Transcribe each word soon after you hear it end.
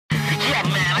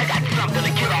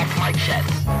mic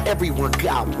checks. Everyone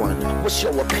got one. What's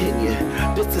your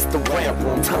opinion? This is the rant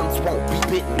room. Tongues won't be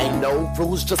bitten. Ain't no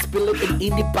rules, just spill it, and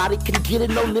anybody can get it.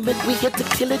 No limit, we here to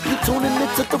kill it. You tuning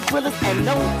into the thrillers, and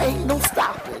no, ain't no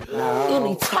stopping.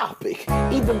 Any topic,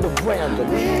 even the random.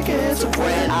 Niggas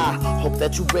random. I hope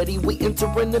that you ready. We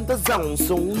entering in the zone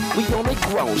soon. We on a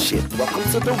grown shit. Welcome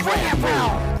to the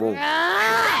rant room.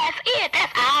 That's it.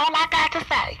 That's all I got to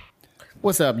say.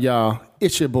 What's up, y'all?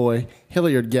 It's your boy,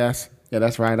 Hilliard Guest. Yeah,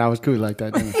 that's right. I was cool like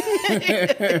that, didn't I?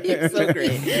 You're so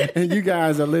great. And you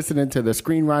guys are listening to the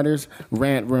Screenwriters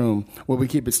Rant Room, where we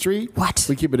keep it street. What?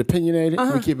 We keep it opinionated.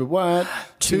 We keep it what?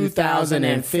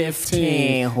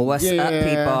 2015. What's up,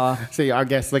 people? See, our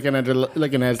guests looking at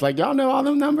us like, y'all know all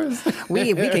them numbers?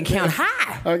 We can count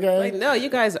high. Okay. Like, no, you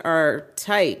guys are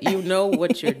tight. You know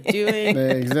what you're doing.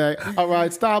 Exactly. All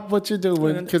right, stop what you're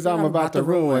doing, because I'm about to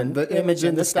ruin the image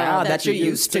and the style that you're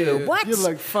used to. What? You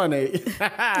look funny.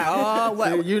 Oh,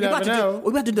 what? See, you never know. We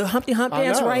about to do the Humpty Hump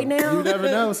dance right now? You never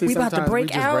know. See, we about to sometimes break we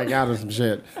just out? break out of some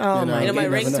shit. Oh, my You know, my you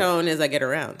never know. ringtone is I Get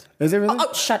Around. Is it really?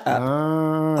 Oh, shut up.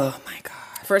 Oh, my God.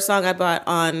 First song I bought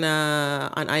on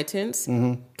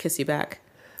iTunes, Kiss You Back.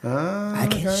 I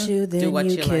kiss you, then Do what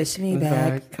you you kiss like. me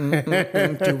back.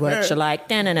 Do what you like.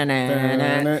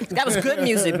 That was good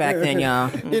music back then, y'all.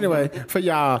 Anyway, for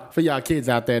y'all kids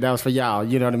out there, that was for y'all.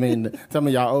 You know what I mean? Some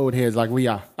of y'all old heads like we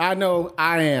are. I know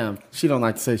I am. She don't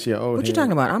like to say she an old What head. you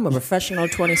talking about? I'm a professional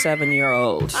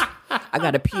 27-year-old. I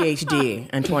got a PhD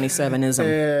in 27ism.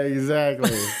 Yeah,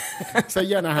 exactly. So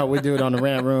you know how we do it on the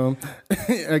Rant Room.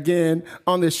 Again,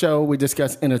 on this show, we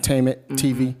discuss entertainment,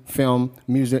 TV, film,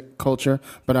 music, culture,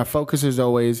 but our focus is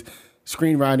always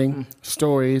screenwriting,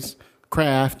 stories,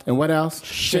 craft, and what else?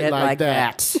 Shit like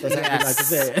that. That's how we like to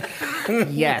say it.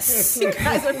 Yes. You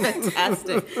guys are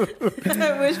fantastic.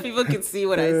 I wish people could see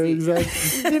what I see.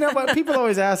 Exactly. You know what? People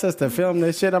always ask us to film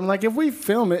this shit. I'm like, if we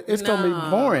film it, it's going to be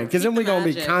boring. Because then we're going to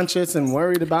be magic. conscious and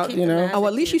worried about, you know. Oh, well,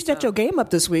 at least you stepped your game up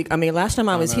this week. I mean, last time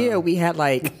I was here, we had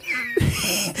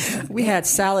we had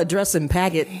salad dressing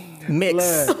packet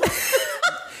mix. Look.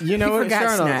 You know what,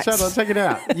 forgot snacks. Cheryl, check it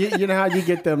out. You know how you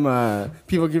get them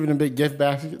people giving them big gift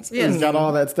baskets? Yes. It's got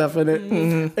all that stuff in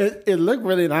it. It looked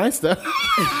really nice, though.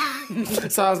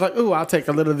 So I was like, ooh, I'll take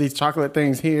a little of these chocolate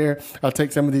things here. I'll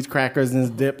take some of these crackers and this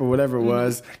dip or whatever it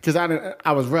was. Because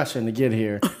I was rushing to get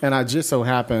here. And I just so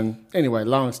happened. Anyway,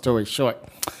 long story short.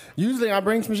 Usually I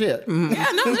bring some shit. Yeah,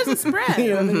 no, there's a spread.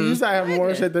 You know what I mean? Usually I have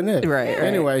more shit than this. Right.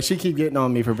 Anyway, she keep getting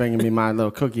on me for bringing me my little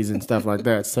cookies and stuff like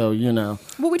that. So, you know.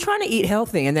 Well, we're trying to eat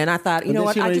healthy, and then I thought, you know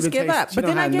what, I just give up. But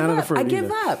then I give up. I give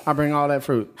up. I bring all that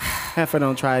fruit. Heifer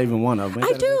don't try even one of them.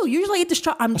 I do. Usually eat the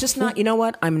straw. I'm just not, you know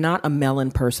what? I'm not a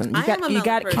melon person. I am a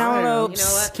melon person. cantaloupes. You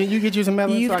know what? Can you get you some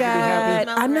melon so I can be happy?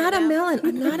 I'm not a melon.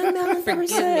 I'm not a melon person.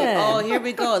 Forgive me. Oh, here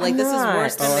we go. Like, this is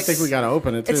worse than Oh, I think we got to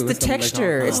open it, too. It's the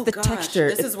texture. It's the gosh, texture.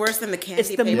 This is worse than the candy It's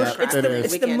the paper mush. crap.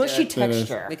 It's We the can't do mushy it.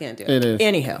 texture. We can't do it. It is.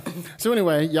 Anyhow, So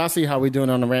anyway, y'all see how we doing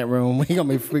on the Rant Room. We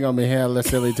gonna be hella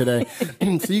silly today.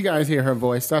 So you guys hear her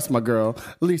voice. That's my girl,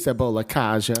 Lisa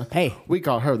Bolakaja. Hey. We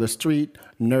call her the street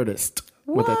nerdist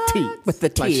with a T. with the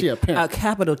T, Like she a pimp. a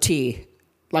capital T,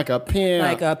 Like a pimp.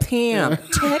 like a pimp,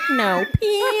 techno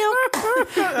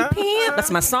pimp, pimp. That's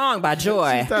my song by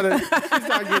Joy. She started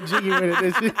getting jiggy with it,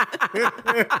 didn't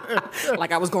she?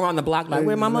 Like I was going on the block, like,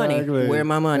 where my money? Exactly. Where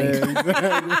my money?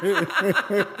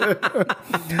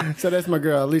 So that's my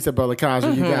girl, Lisa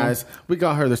Bolakaja, you guys. We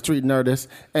call her the street nerdist.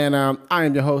 And I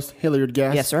am your host, Hilliard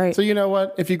Guest. Yes, right. So you know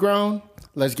what? If you're grown,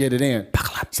 let's get it in.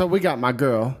 So we got my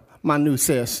girl, my new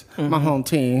sis, my home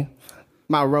team,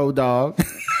 my road dog.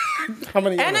 How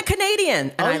many? And a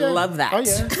Canadian, and I love that.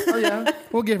 Oh yeah.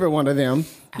 We'll give her one of them.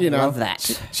 You know, love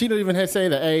that. She don't even have to say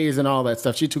the A's and all that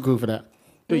stuff. She's too cool for that.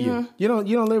 Do you? You don't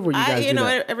live where you guys You do know,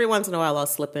 that. every once in a while I'll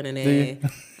slip in an A.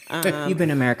 You've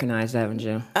been Americanized, haven't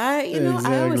you? I always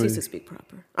Exactly. used to speak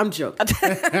proper. I'm joking.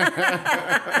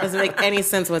 Doesn't make any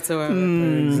sense whatsoever.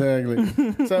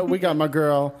 Exactly. So we got my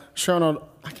girl, Chernold.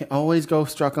 I can always go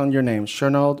struck on your name.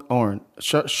 Chernold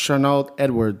Chernold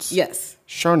Edwards. Yes.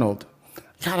 Chernold.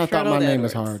 God, I thought my Chernold name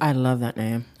was Edwards. hard. I love that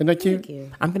name. Isn't that cute? Thank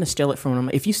you. I'm gonna steal it from him.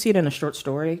 If you see it in a short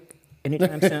story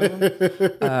anytime soon,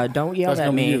 don't yell That's at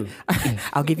gonna be me. you.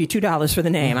 I'll give you $2 for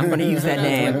the name. I'm gonna use that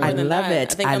name. I love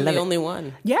it. I think I'm the only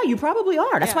one. Yeah, you probably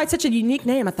are. That's Yeah. why it's such a unique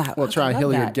name. I thought. Well, I try love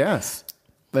Hilliard that. Guess.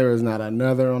 There is not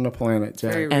another on the planet,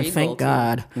 Jack. Very And regal, thank too.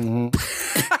 God.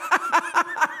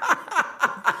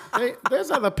 There's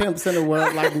other pimps in the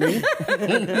world like me.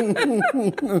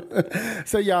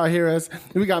 So y'all hear us.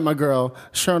 We got my girl,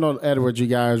 Chernold Edwards, you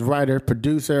guys, writer,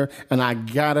 producer, and I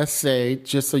gotta say,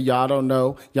 just so y'all don't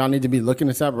know, y'all need to be looking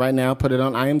this up right now. Put it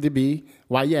on IMDb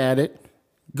while you at it.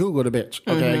 Google the bitch.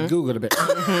 Okay, Google the bitch.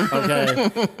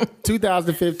 Okay,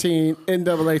 2015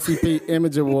 NAACP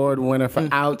Image Award winner for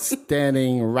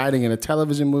outstanding writing in a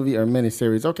television movie or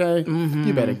miniseries. Okay,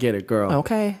 you better get it, girl.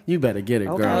 Okay. You better get it,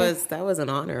 girl. That was an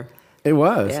honor. It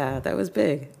was. Yeah, that was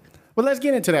big. Well, let's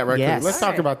get into that right Yes. quick. Let's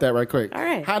talk about that right quick. All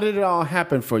right. How did it all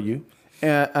happen for you?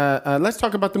 Let's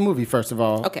talk about the movie first of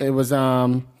all. Okay. It was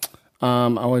I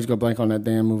always go blank on that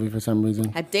damn movie for some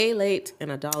reason. A day late and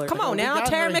 $1. Come on now, We got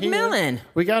Terry her here. McMillan.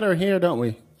 We got her here, don't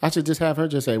we? I should just have her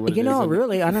just say what it is. You know,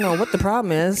 really, I don't know what the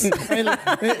problem is.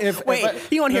 Wait,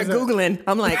 you on here Googling.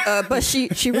 I'm like, but she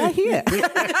right here.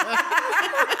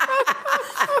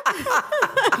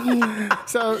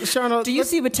 So, Sharna, Do you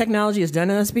see what technology has done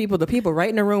to us people? The people right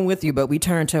in the room with you, but we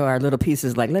turn to our little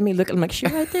pieces like, let me look. I'm like, she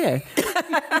right there.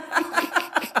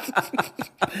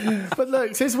 But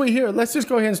look, since we're here, let's just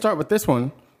go ahead and start with this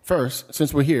one first,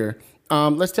 since we're here.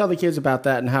 Let's tell the kids about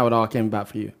that and how it all came about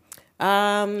for you.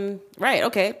 Right,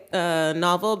 okay.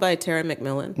 Novel by Terry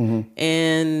McMillan.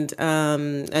 And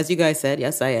as you guys said,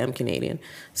 yes, I am Canadian.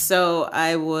 So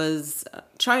I was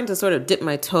trying to sort of dip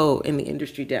my toe in the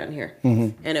industry down here.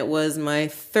 And it was my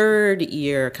third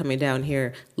year coming down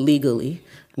here legally.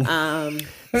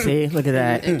 See, look at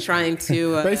that. And trying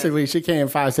to... Basically, she came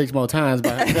 5-6 more times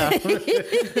by herself.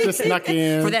 Just snuck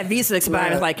in. For that visa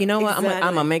expired, it's like, you know what? I'm Exactly.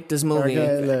 going to make this movie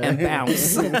Okay, look. and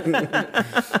bounce.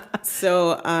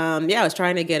 So, I was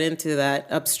trying to get into that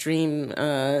upstream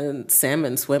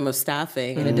salmon swim of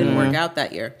staffing, and it didn't work out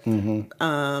that year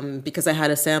because I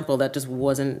had a sample that just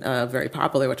wasn't very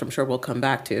popular, which I'm sure we'll come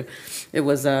back to. It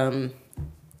was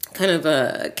kind of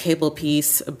a cable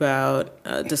piece about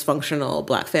a dysfunctional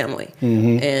black family.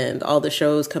 And all the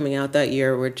shows coming out that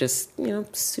year were just,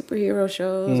 superhero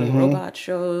shows and robot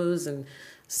shows. And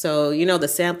so, the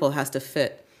sample has to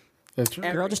fit. That's true.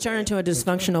 Girl just turned into a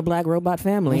dysfunctional black robot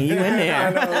family. You in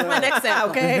there. That's my next sample.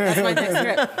 Okay, that's my next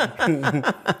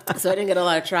script. So I didn't get a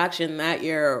lot of traction that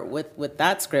year with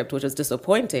that script, which was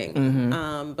disappointing.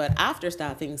 But after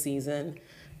staffing season,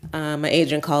 my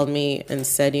agent called me and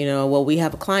said, we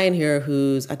have a client here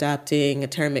who's adapting a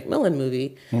Terry McMillan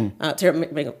movie.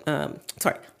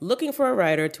 Looking for a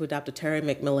writer to adapt a Terry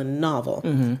McMillan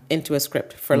novel into a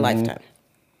script for Lifetime.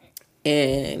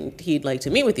 And he'd like to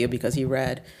meet with you because he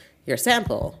read your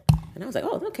sample. And I was like,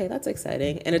 oh, okay, that's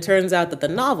exciting. And it turns out that the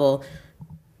novel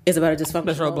is about a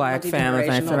dysfunctional black family.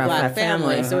 black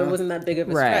family. So it wasn't that big of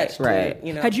a stretch. Right.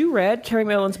 Had you read Terry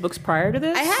McMillan's books prior to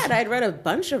this? I'd read a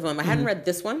bunch of them. I hadn't read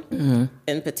this one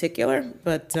in particular.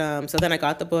 But so then I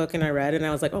got the book and I read it and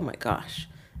I was like, oh my gosh.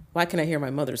 Why can I hear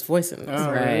my mother's voice in this?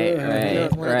 It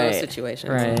was one of those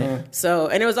situations. Right. So,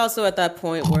 and it was also at that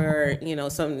point where,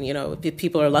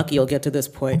 people are lucky you'll get to this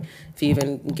point if you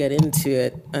even get into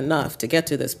it enough to get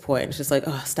to this point. It's just like,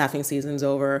 oh, staffing season's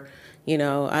over.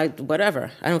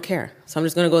 Whatever. I don't care. So I'm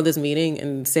just going to go to this meeting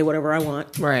and say whatever I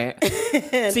want. Right.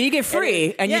 So you get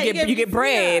free and you get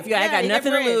brave. Yeah, I got you get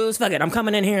nothing to brave. lose. Fuck it. I'm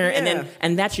coming in here.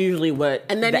 And that's usually what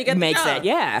And then that you get the makes job. it.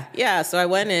 Yeah. Yeah. So I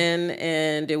went in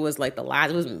and it was like it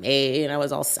was May and I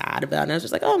was all sad about it. And I was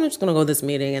just like, oh, I'm just going to go to this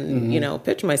meeting and,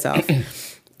 pitch myself.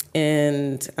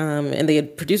 And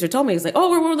the producer told me, he's like, oh,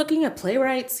 we're looking at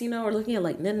playwrights, we're looking at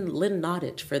like Lynn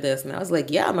Nottage for this. And I was like,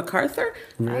 yeah, MacArthur.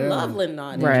 I love Lynn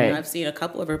Nottage. Right. I've seen a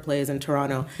couple of her plays in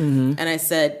Toronto. And I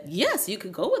said, yes, you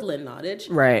could go with Lynn Nottage.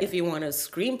 Right. If you want a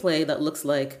screenplay that looks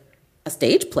like a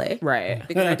stage play. Right.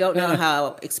 Because I don't know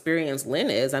how experienced Lynn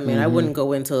is. I mean, I wouldn't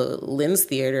go into Lynn's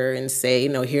theater and say,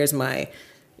 here's my,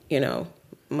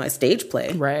 my stage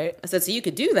play. Right. I said, so you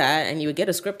could do that and you would get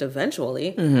a script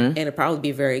eventually and it'd probably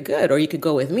be very good. Or you could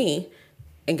go with me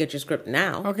and get your script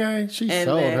now. Okay, she And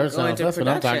sold then go herself. into That's what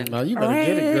I'm talking production. about. You better get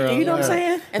it, girl. You know what I'm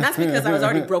saying? And that's because I was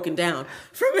already broken down.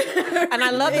 And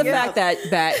I love the fact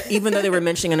that even though they were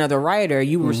mentioning another writer,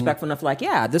 you were respectful enough, like,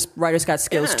 yeah, this writer's got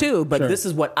skills Yeah. too, but this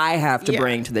is what I have to Yeah.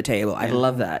 bring to the table. I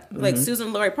love that. Like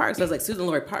Susan Laurie Parks. I was like, Susan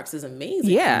Laurie Parks is amazing.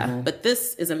 Yeah. But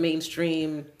this is a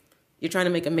mainstream. You're trying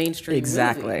to make a mainstream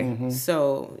Exactly. movie.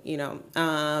 So,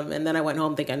 and then I went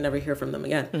home thinking I'd never hear from them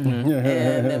again.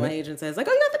 And then my agent says, like,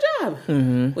 oh, you got the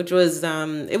job. Which was,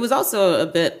 it was also a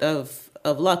bit of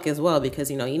luck as well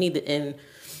because, you need the in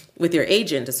with your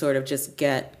agent to sort of just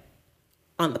get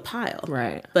on the pile.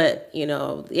 Right. But,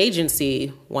 the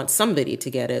agency wants somebody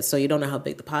to get it, so you don't know how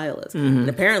big the pile is. And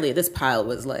apparently this pile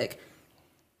was like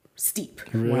steep.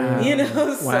 Wow.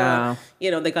 So, Wow.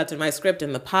 they got to my script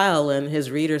in the pile and his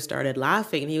readers started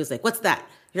laughing and he was like, what's that?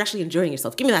 You're actually enjoying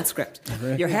yourself. Give me that script.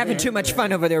 You're having too much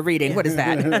fun over there reading. What is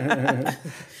that?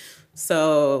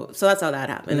 So that's how that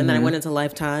happened. And then I went into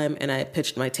Lifetime and I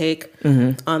pitched my take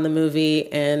on the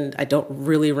movie and I don't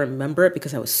really remember it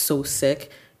because I was so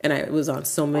sick and I was on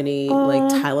so many like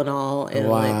Tylenol and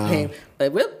like pain.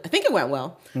 But I think it went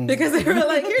well because they were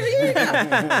like, here you go,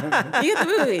 you get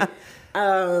the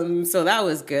movie. So that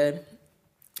was good.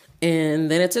 And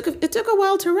then it took a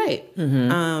while to write.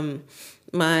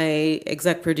 My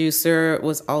exec producer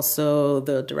was also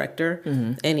the director,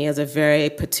 and he has a very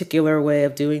particular way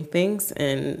of doing things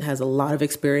and has a lot of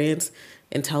experience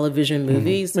in television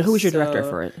movies. Who was your director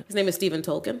for it? His name is Stephen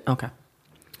Tolkien. Okay.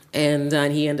 And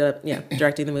he ended up,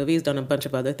 directing the movie. He's done a bunch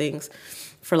of other things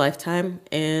for Lifetime,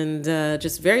 and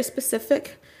just very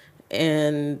specific.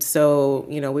 And so,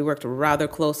 we worked rather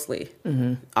closely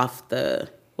off the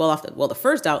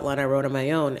first outline I wrote on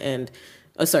my own. And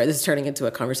sorry, this is turning into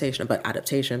a conversation about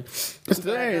adaptation. No, it's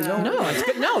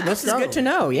good. No, this is good to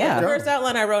know. Yeah. The first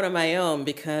outline I wrote on my own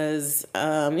because,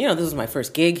 this was my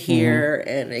first gig here,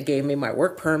 and it gave me my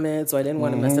work permit, so I didn't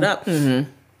want to mess it up. And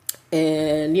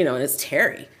and it's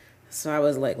Terry. So I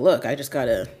was like, look, I just got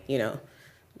to,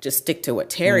 just stick to what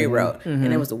Terry wrote.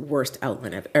 And it was the worst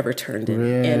outline I've ever turned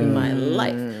in my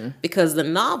life. Because the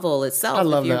novel itself, I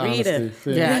love if you that read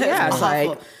honesty. it, Yeah, it's it's awful.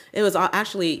 like- It was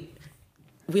actually,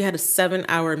 we had a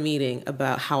 7-hour meeting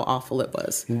about how awful it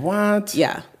was. What?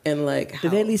 Yeah. And like,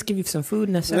 Did they at least give you some food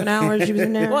in the 7 hours you was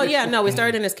in there? well, yeah, no, we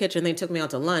started in his kitchen. They took me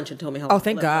out to lunch and told me how. Oh,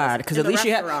 thank God! Because at least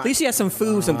you had some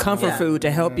food, some comfort food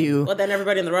to help you. Well, then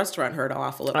everybody in the restaurant heard how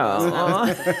awful it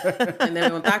was, and then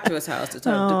we went back to his house to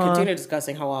continue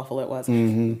discussing how awful it was.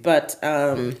 But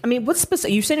I mean, what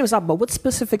specific? You said it was awful, but what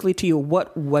specifically to you?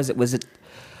 What was it?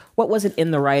 What was it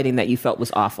in the writing that you felt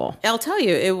was awful? I'll tell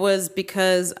you, it was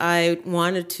because I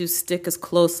wanted to stick as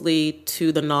closely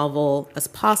to the novel as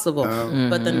possible.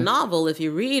 But the novel, if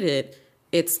you read it,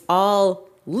 it's all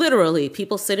literally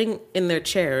people sitting in their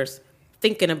chairs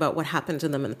thinking about what happened to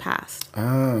them in the past.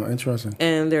 Oh, interesting.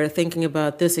 And they're thinking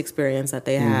about this experience that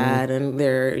they had, and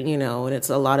they're, and it's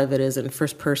a lot of it is in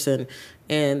first person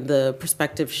and the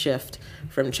perspective shift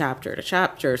from chapter to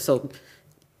chapter. So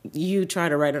you try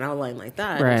to write an outline like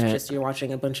that, right. It's just you're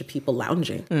watching a bunch of people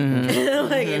lounging.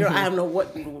 Like, I don't know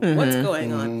what's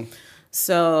going on.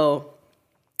 So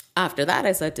after that,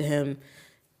 I said to him,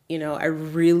 I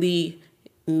really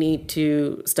need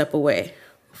to step away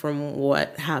from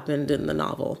what happened in the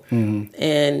novel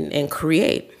and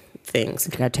create things.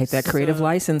 You got to take that creative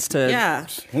license to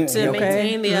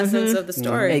maintain the essence of the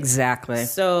story. Exactly.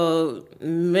 So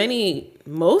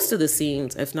most of the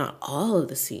scenes, if not all of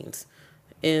the scenes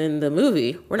in the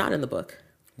movie, were not in the book.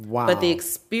 Wow. But the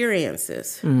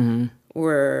experiences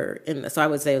were in so I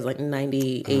would say it was like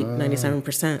 98,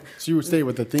 97%. So you would stay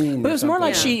with the theme. But it was more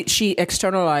like she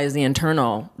externalized the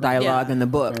internal dialogue in the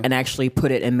book and actually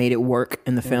put it and made it work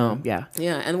in the film. Yeah.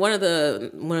 Yeah, and one of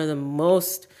the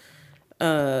most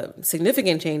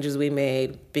significant changes we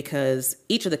made because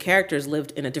each of the characters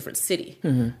lived in a different city.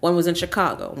 One was in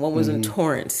Chicago, one was in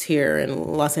Torrance here in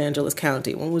Los Angeles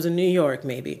County, one was in New York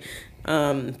maybe.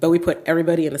 But we put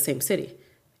everybody in the same city.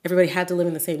 Everybody had to live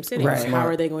in the same city. Right. So how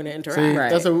are they going to interact? See,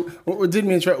 Right. that's what did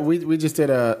me interest. We just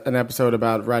did an episode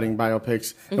about writing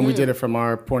biopics, and we did it from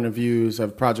our point of views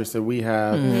of projects that we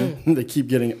have that keep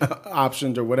getting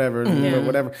optioned or whatever,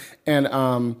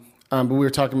 And but we were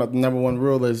talking about the number one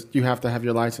rule is you have to have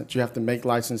your license. You have to make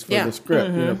license for the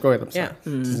script. Go ahead. I'm sorry.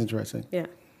 This is interesting. Yeah.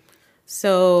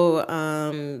 So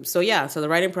the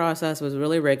writing process was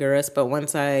really rigorous, but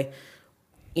once I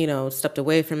stepped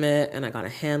away from it and I got a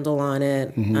handle on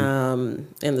it. And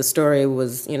the story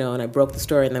was, and I broke the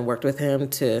story and then worked with him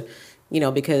to,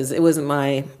 because it wasn't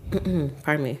my,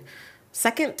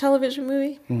 second television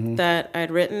movie that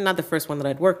I'd written. Not the first one that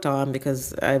I'd worked on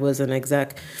because I was an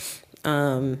exec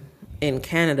in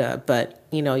Canada. But,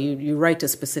 you write to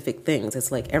specific things.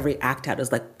 It's like every act out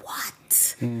is like, what?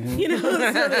 So the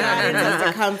audience has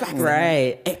to come back.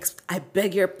 Right. I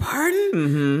beg your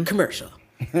pardon? Commercial.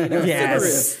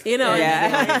 Yes.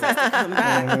 Subaru. Come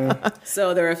back.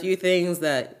 So there are a few things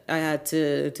that I had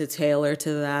to tailor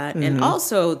to that. And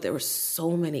also there were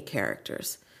so many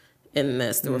characters in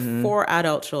this. There were 4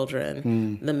 adult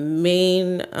children, the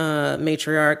main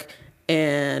matriarch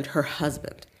and her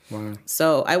husband. Wow.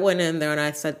 So I went in there and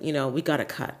I said, we got to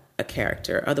cut a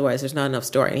character. Otherwise there's not enough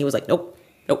story. And he was like, nope.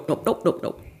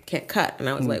 Can't cut. And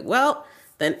I was like, well,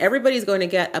 then everybody's going to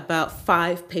get about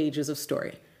 5 pages of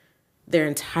story. Their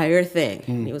entire thing.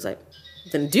 And he was like,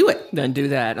 then do it. Then do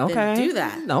that. Okay. Then do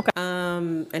that. Okay.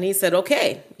 And he said,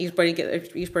 okay, each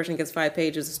person gets 5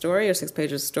 pages of story or 6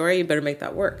 pages of story. You better make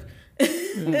that work.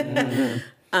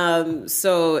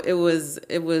 So it was,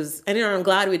 and I'm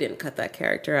glad we didn't cut that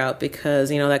character out because,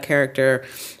 that character.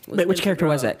 Wait, which character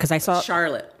was it? Because I saw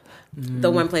Charlotte.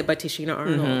 The one played by Tashina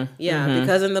Arnold.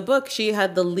 Because in the book, she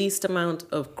had the least amount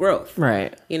of growth.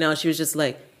 Right. She was just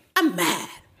like, I'm mad.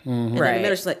 And then in the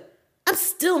middle, she's like, I'm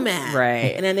still mad.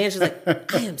 Right. And then she's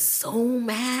like, I am so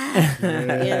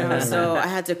mad. So I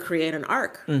had to create an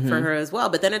arc for her as well.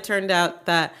 But then it turned out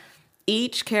that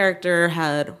each character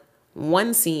had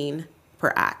one scene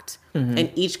per act.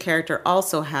 And each character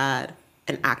also had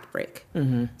an act break.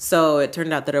 So it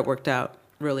turned out that it worked out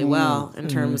really well in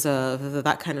terms of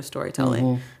that kind of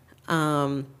storytelling.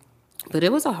 But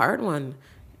it was a hard one.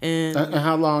 And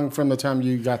how long from the time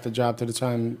you got the job to the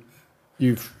time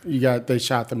they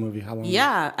shot the movie? How long?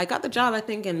 Yeah, I got the job, I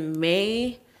think, in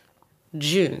May or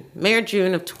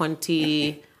June of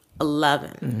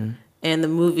 2011. And the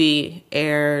movie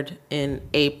aired in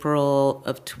April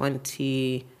of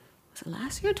was it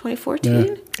last year,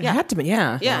 2014? It had to be,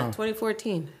 yeah. Yeah,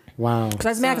 2014. Wow. Because I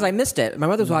was mad because I missed it. My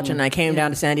mother was watching, and I came down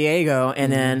to San Diego,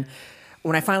 and then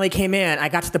when I finally came in, I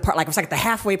got to the part, like, it was like the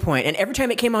halfway point, and every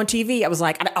time it came on TV, I was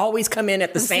like, I'd always come in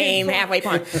at the same halfway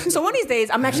point. So one of these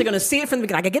days, I'm actually going to see it from the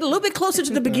beginning. I could get a little bit closer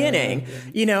to the beginning,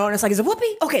 and it's like, is it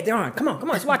Whoopi? Okay, they're on. Come on,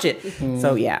 let's watch it.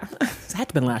 So yeah, it had to have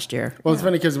been last year. Well, it's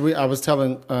funny because I was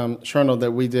telling Cherno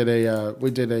that we did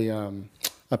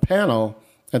a panel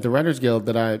at the Writers Guild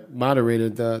that I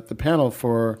moderated the panel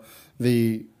for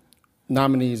the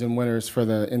nominees and winners for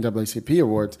the NAACP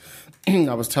awards.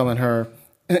 I was telling her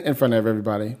in front of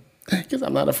everybody, because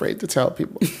I'm not afraid to tell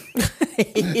people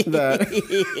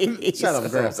that. Shut up,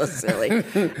 girl. So silly.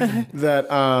 That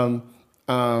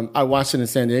I watched it in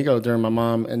San Diego during my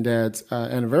mom and dad's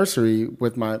anniversary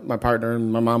with my partner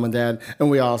and my mom and dad, and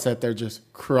we all sat there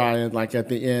just crying like at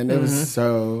the end. It was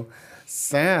so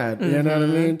sad, you know what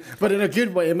I mean? But in a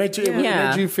good way. It made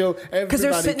you feel, because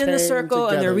they're sitting in the circle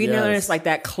and they're reading it, and it's like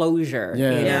that closure.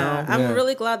 Yeah, I'm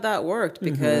really glad that worked,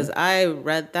 because I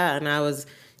read that and I was,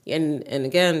 and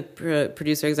again,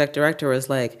 producer, exec director was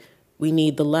like, we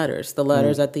need the letters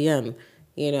at the end,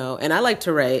 and I like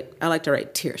to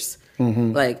write tears.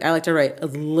 Like, I like to write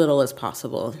as little as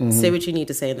possible. Say what you need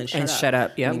to say and then shut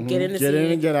up. Yep. And get in the Get in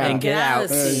scene and get out. And get out.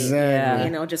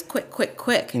 Exactly. Yeah. Just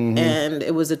quick. And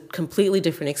it was a completely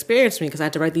different experience for me, because I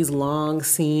had to write these long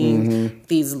scenes,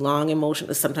 these long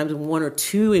emotions, sometimes one or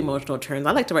two emotional turns.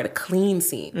 I like to write a clean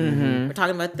scene. We're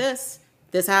talking about this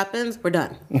happens, we're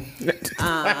done.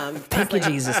 Thank you,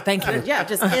 Jesus. Thank you. Yeah,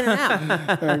 just in and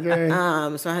out. Okay.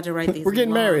 So I had to write these. We're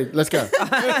getting married. Let's go.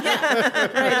 Right,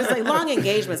 just like long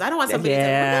engagements. I don't want somebody to say, we're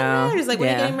getting married. It's like, when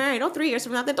are you getting married? Oh, 3 years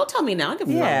from now. Then don't tell me now. I give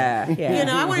a fuck. I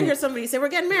want to hear somebody say, we're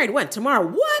getting married. When? Tomorrow.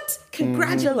 What?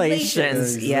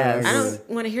 Congratulations. Yes. I don't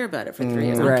want to hear about it for 3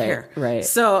 years. I don't care. Right.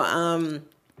 So, so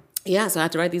I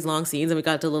had to write these long scenes, and we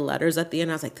got to the letters at the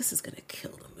end. I was like, this is going to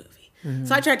kill them.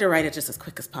 So I tried to write it just as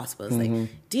quick as possible. It's like,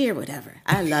 dear whatever,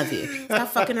 I love you. Stop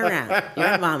fucking around. You're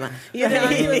a mama. He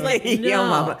was like, no. Yo,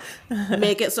 mama.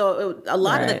 Make it so a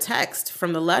lot of the text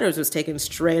from the letters was taken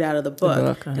straight out of the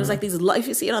book. It was like these, if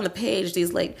you see it on the page,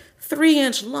 these like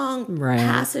 3-inch long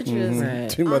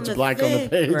passages. Too much black on the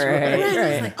page. Right.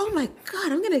 I was like, oh my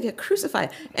God, I'm going to get crucified.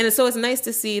 And so it's nice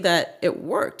to see that it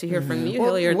worked, to hear from you,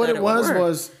 Hilliard. What that it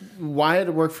was why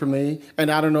it worked for me,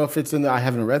 and I don't know if it's I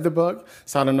haven't read the book,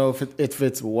 so I don't know if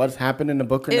it's what's happened in the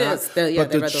book or not.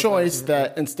 But the choice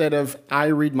that instead of I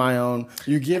read my own,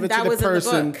 you give it to the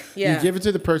person. You give it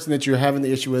to the person that you're having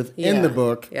the issue with in the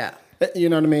book. Yeah. You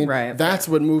know what I mean? Right. That's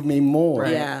what moved me more.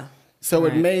 Right. Yeah. So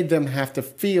it made them have to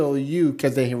feel you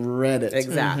because they read it.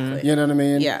 Exactly. You know what I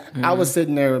mean? Yeah. I was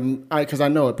sitting there, because I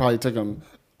know it probably took them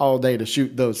all day to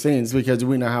shoot those scenes, because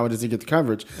we know how it is to get the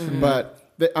coverage. But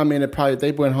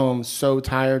they went home so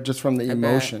tired just from the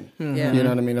emotion. You know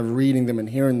what I mean? Of reading them and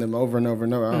hearing them over and over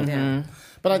and over. Oh.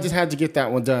 But I just had to get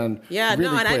that one done. Yeah,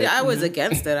 really and quick. I was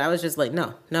against it. I was just like,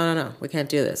 no, we can't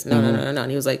do this. No.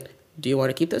 And he was like, do you want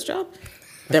to keep this job?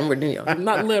 Then we're,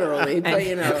 not literally, but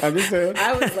I was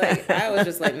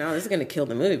just like, no, this is going to kill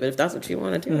the movie. But if that's what you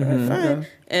want to do, fine.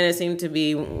 And it seemed to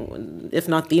be, if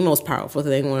not the most powerful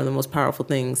thing, one of the most powerful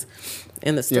things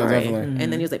in the story. Yeah, definitely.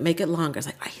 And then he was like, make it longer. I was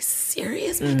like, are you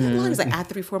serious? Make it longer. He's like, add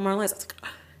 3-4 more lines. I was like,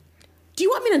 do you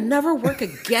want me to never work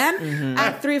again?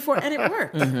 Add 3 or 4, and it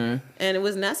worked. And it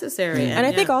was necessary. And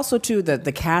I think also too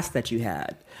the cast that you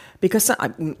had, because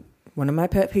one of my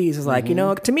pet peeves is like,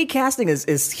 to me, casting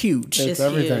is huge. It's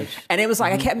everything. Huge. And it was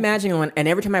like, I kept imagining and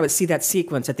every time I would see that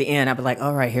sequence at the end, I'd be like,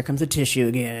 all right, here comes the tissue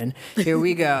again. Here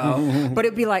we go. But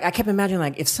it'd be like, I kept imagining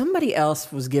like, if somebody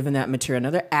else was given that material,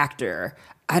 another actor,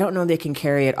 I don't know if they can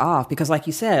carry it off, because like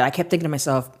you said, I kept thinking to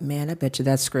myself, man, I bet you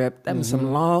that script, that was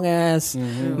some long ass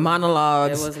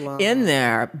monologues in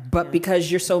there. But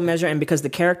because you're so measured and because the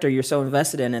character, you're so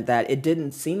invested in it, that it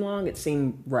didn't seem long, it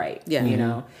seemed right. Yeah.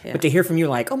 Yeah. But to hear from you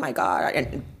like, oh my God,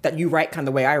 and that you write kind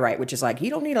of the way I write, which is like, you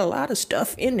don't need a lot of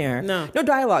stuff in there. No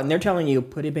dialogue. And they're telling you,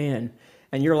 put it in.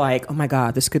 and you're like, oh my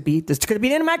God, this could be the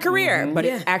end of my career, but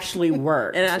it actually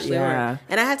worked. It actually worked.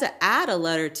 And I had to add a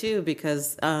letter too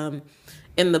because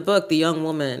in the book, the young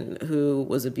woman who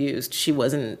was abused, she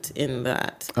wasn't in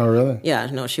that. Oh, really? Yeah,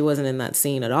 no, she wasn't in that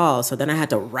scene at all. So then I had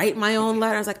to write my own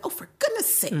letter. I was like, oh, for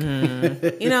goodness sake.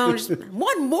 You know, just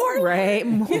one more. Right,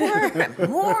 more.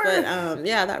 But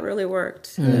yeah, that really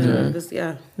worked.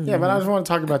 Yeah, but I just want to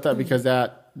talk about that because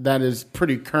that is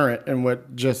pretty current in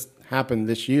what just happened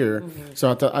this year.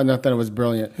 So I thought it was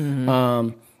brilliant.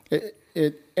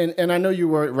 And I know you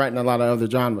were writing a lot of other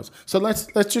genres. So let's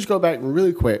just go back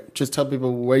really quick. Just tell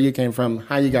people where you came from,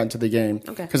 how you got into the game.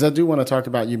 Okay. Because I do want to talk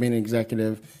about you being an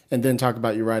executive and then talk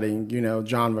about you writing,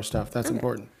 genre stuff. That's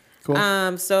important. Cool.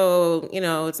 So,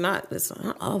 it's not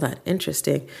all that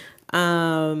interesting.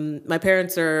 My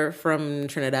parents are from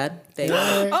Trinidad. Oh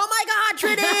my God,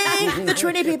 Trinity! The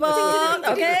Trinity people.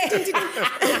 Okay.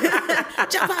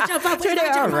 Jump out, Trinity.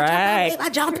 All right. I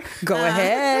jump. Go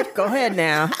ahead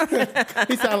now.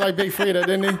 He sounded like Big Frida,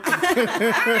 didn't he?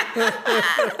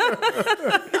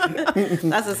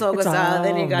 That's the soca style.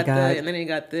 Then you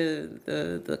got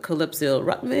the calypso.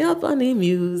 Rock me up on the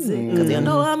music because you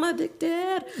know I'm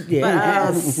addicted.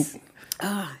 Yes.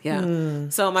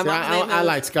 So my mom's name is... I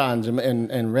like ska and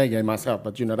reggae myself,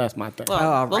 but that's my thing.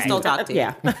 Well, we'll still talk to you.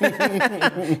 Yeah.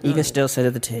 You can still sit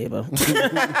at the table. It's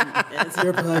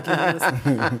your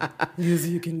podcast. Yes,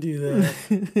 you can do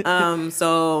that.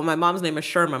 So my mom's name is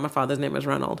Sherma. My father's name is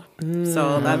Reynolds.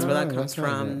 So that's where that comes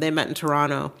from. They met in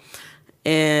Toronto.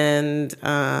 And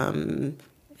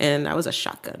I was a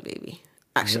shotgun baby,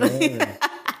 actually. Yeah.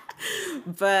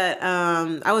 But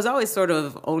I was always sort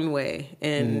of own way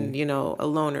and, a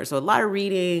loner. So a lot of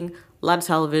reading, a lot of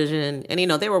television.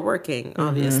 And, they were working,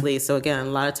 obviously. So, again, a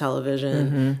lot of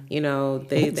television.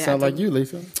 They sound like you,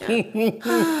 Lisa.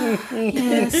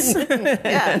 Yes.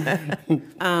 Yeah.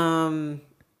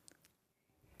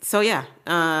 So, yeah.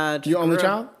 You only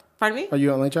child? Pardon me? Are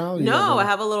you only child? No, I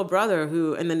have a little brother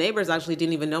and the neighbors actually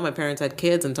didn't even know my parents had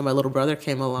kids until my little brother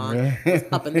came along. Was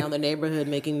up and down the neighborhood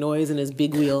making noise in his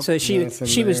big wheel. So she was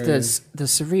the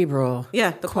cerebral,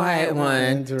 the quiet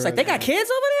one. It's like, they got kids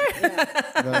over there?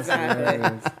 Yeah.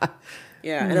 Exactly.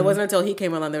 Yeah, and it wasn't until he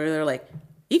came along they were like,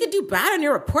 you could do bad on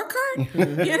your report card?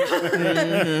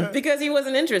 Because he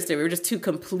wasn't interested. We were just two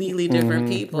completely different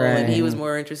people. Right. And he was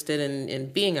more interested in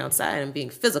being outside and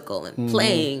being physical and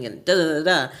playing and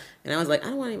da-da-da-da. And I was like, I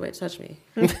don't want anybody to touch me.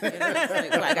 Like,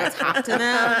 I got to talk to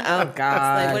them. Oh,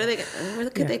 God. It's like,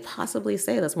 what could they possibly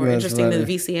say that's more interesting than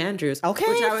V.C. Andrews?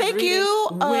 Okay, thank you.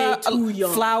 Way too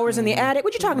young. Flowers in the Attic.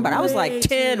 What you talking about? I was like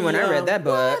 10 when I read that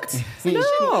book.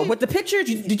 No, with the pictures.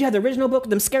 Did you have the original book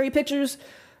with them scary pictures?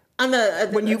 On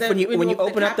when you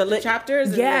open up the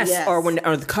chapters, yes, or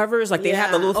the covers, like they have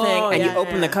the little thing, and you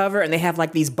open the cover, and they have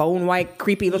like these bone white,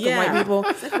 creepy looking white people.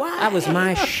 Like, that was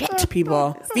my shit,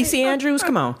 people. V.C. Andrews,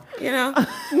 come on,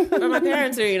 But my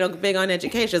parents are big on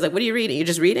education. It's like, what are you reading? You're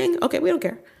just reading? Okay, we don't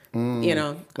care.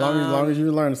 Long as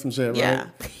you learn some shit, right? Yeah.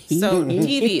 So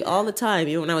TV all the time,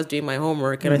 even when I was doing my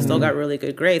homework, and I still got really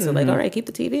good grades. So like, all right, keep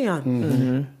the TV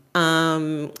on.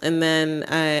 And then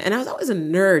I was always a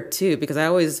nerd too, because I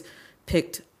always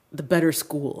picked the better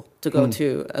school to go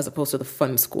to as opposed to the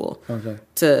fun school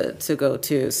to go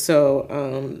to. So,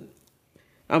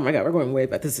 oh my God, we're going way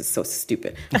back. This is so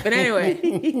stupid. But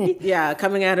anyway,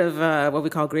 coming out of what we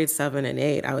call grade 7 and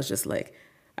 8, I was just like,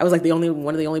 I was like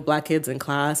one of the only black kids in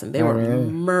class, and they were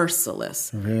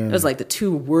merciless. Really? It was like the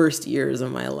 2 worst years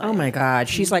of my life. Oh my God,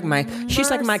 she's like my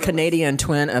Canadian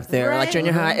twin up there, like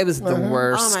junior high. It was the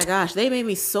worst. Oh my gosh, they made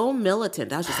me so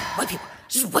militant. I was just like, white people,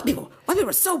 just white people. White people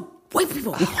are so white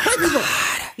people. White people.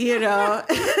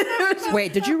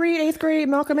 Wait, did you read 8th grade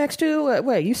Malcolm X too?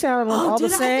 Wait, you sound all the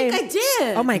same. I think I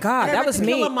did. Oh my God, that was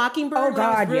me. Kill a Mockingbird. Oh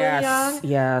God, really yes,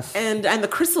 young. yes. And the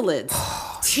chrysalids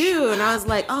too. And I was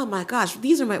like, oh my gosh,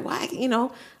 these are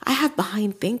I have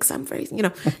behind things. I'm very,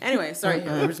 Anyway, sorry.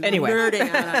 Anyway, nerding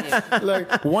out on you.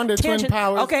 Like Wonder Twin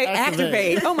powers. Okay,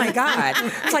 activate. Oh my God,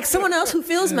 it's like someone else who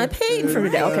feels my pain for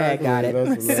today. Okay, got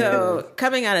it. So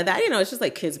coming out of that, it's just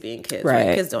like kids being kids.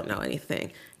 Right? Kids don't know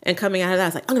anything. And coming out of that, I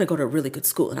was like, I'm going to go to a really good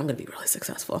school and I'm going to be really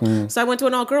successful. So I went to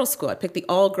an all-girls school. I picked the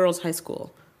all-girls high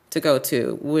school to go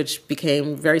to, which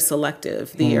became very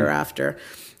selective the year after.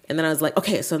 And then I was like,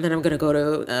 okay, so then I'm going to go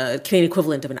to a Canadian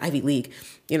equivalent of an Ivy League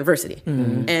university.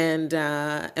 And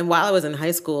while I was in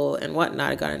high school and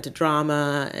whatnot, I got into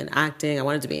drama and acting. I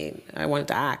wanted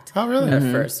to act. Oh, really? At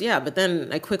first, yeah. But then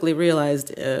I quickly realized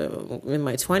in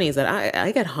my 20s that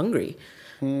I get hungry.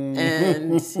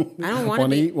 And I don't want to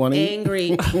be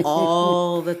angry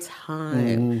all the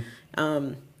time.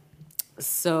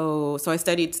 So I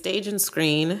studied stage and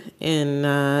screen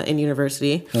in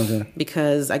university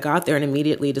because I got there and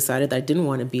immediately decided that I didn't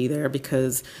want to be there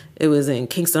because it was in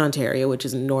Kingston, Ontario, which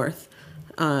is north.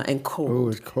 And cold. Ooh,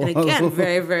 it's cold. And again,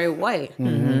 very, very white.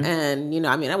 And,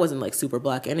 I mean, I wasn't like super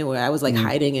black anyway. I was like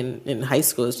hiding in high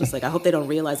school. It's just like, I hope they don't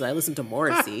realize that I listen to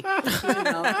Morrissey. It's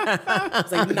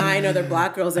like 9 other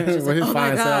black girls there. It's just like, oh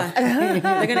my God.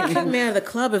 They're going to kick me out of the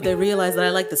club if they realize that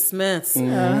I like the Smiths. I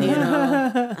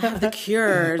have the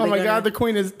Cure. Oh my God, the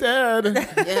queen is dead.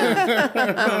 Yeah.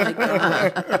 Oh my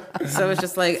God. So it's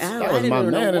just like, I didn't even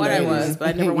know what I was, but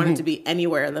I never wanted to be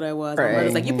anywhere that I was. My mother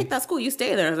was like, you picked that school, you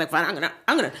stay there. I was like, fine,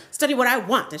 I'm gonna study what I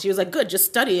want. And she was like, good, just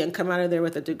study and come out of there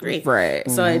with a degree.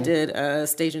 Right. So I did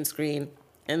stage and screen.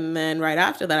 And then right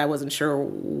after that, I wasn't sure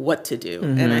what to do.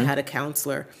 And I had a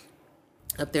counselor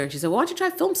up there and she said, well, why don't you try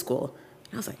film school?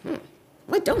 And I was like,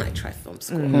 why don't I try film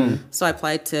school? So I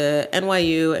applied to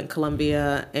NYU and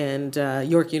Columbia and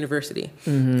York University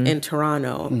in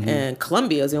Toronto. And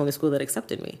Columbia was the only school that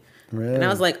accepted me. Really? And I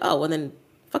was like, oh, well then,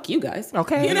 fuck you guys.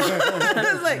 Okay.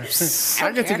 I was like,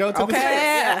 I get to go to the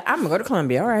Okay, Yeah. I'm gonna go to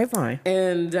Columbia. All right, fine.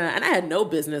 And I had no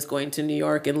business going to New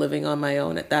York and living on my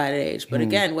own at that age. But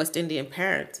again, West Indian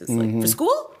parents, it's like, for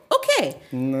school? Okay,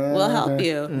 we'll help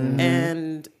you.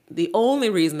 And the only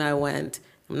reason I went,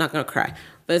 I'm not going to cry,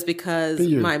 but it's because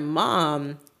my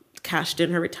mom cashed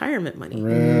in her retirement money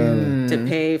to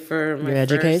pay for my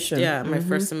education. my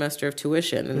first semester of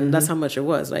tuition. And that's how much it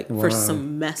was, like first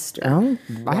semester. Oh,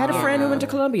 I had a friend who went to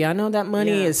Columbia. I know that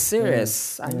money is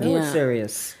serious. I know it's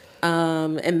serious.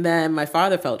 And then my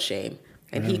father felt shame.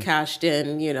 And he cashed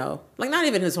in, like not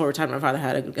even his whole retirement. My father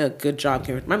had a good job.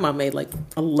 My mom made like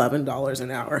 $11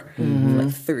 an hour for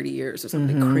like 30 years or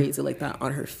something crazy like that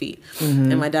on her feet.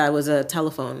 And my dad was a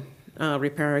telephone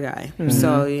repair guy.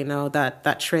 So,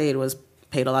 that trade was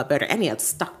paid a lot better. And he had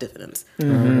stock dividends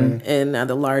in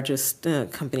the largest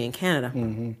company in Canada.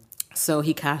 So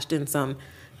he cashed in some.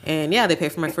 And they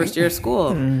paid for my first year of school.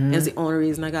 And it's the only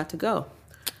reason I got to go.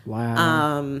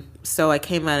 Wow. So I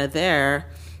came out of there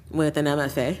with an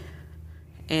MFA.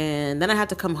 And then I had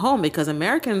to come home because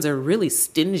Americans are really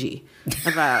stingy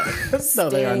about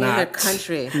staying in their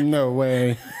country. No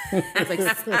way. It's like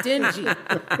stingy.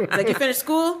 It's like, you finished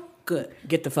school? Good.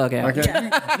 Get the fuck out. Okay.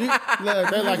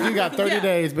 They're like, you got 30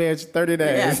 days, bitch. 30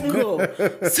 days. Yeah, cool.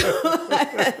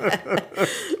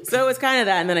 So it was kind of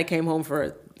that. And then I came home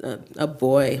for a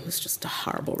boy. It was just a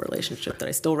horrible relationship that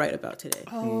I still write about today.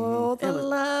 Oh, the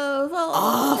love.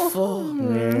 Awful,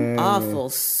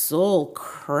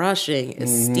 soul-crushing,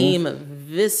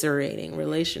 esteem-eviscerating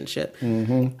relationship. We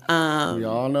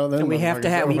all know that. We gotta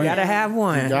have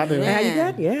one. You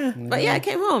gotta. Yeah. But I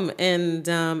came home and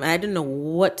I didn't know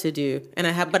what to do.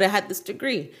 But I had this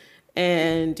degree.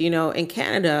 And, in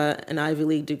Canada, an Ivy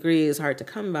League degree is hard to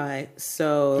come by.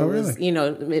 So,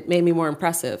 it made me more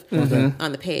impressive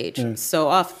on the page. So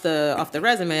off the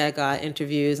resume, I got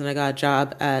interviews and I got a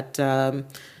job at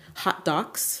Hot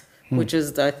Docs, which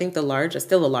is, I think,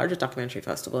 still the largest documentary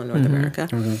festival in North America.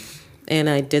 And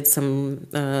I did some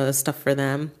stuff for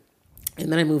them. And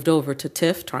then I moved over to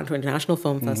TIFF, Toronto International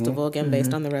Film Festival, again,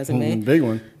 based on the resume. Big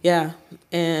one. Yeah.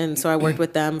 And so I worked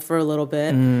with them for a little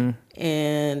bit.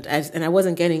 And I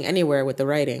wasn't getting anywhere with the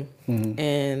writing.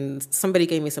 And somebody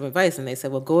gave me some advice, and they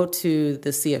said, well, go to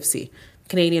the CFC,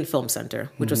 Canadian Film Centre,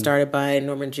 which was started by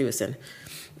Norman Jewison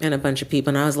and a bunch of people.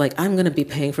 And I was like, I'm going to be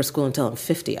paying for school until I'm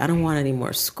 50. I don't want any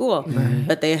more school.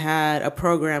 But they had a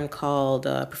program called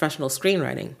Professional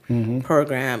Screenwriting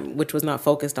Program, which was not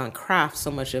focused on craft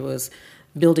so much. It was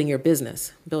building your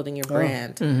business, building your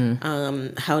brand,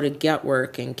 how to get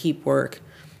work and keep work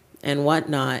and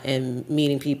whatnot, and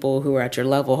meeting people who are at your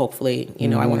level. Hopefully,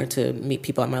 I wanted to meet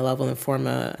people at my level and form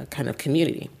a kind of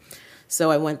community.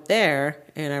 So I went there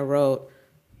and I wrote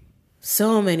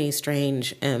so many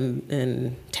strange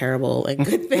and terrible and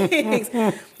good things.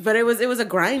 But it was a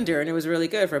grinder, and it was really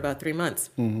good for about 3 months.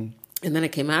 And then I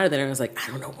came out of there and I was like, I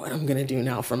don't know what I'm going to do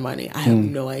now for money. I have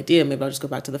no idea. Maybe I'll just go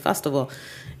back to the festival.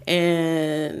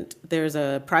 And there's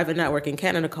a private network in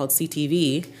Canada called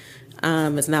CTV.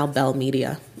 It's now Bell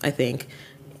Media, I think.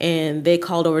 And they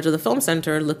called over to the Film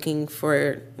Center looking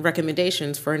for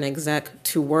recommendations for an exec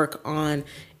to work on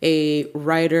a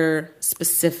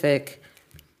writer-specific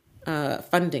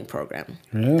funding program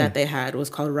that they had. It was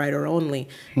called Writer Only.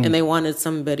 And they wanted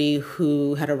somebody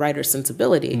who had a writer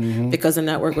sensibility because the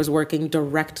network was working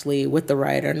directly with the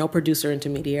writer, no producer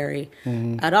intermediary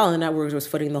at all. The network was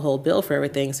footing the whole bill for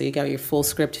everything. So you got your full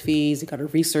script fees, you got a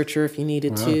researcher if you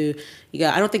needed to. You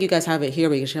got, I don't think you guys have it here,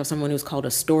 but you should have someone who's called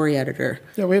a story editor.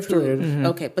 Yeah, we have story editors.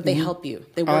 Okay, but they help you.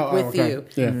 They work with you.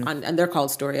 Yeah. And they're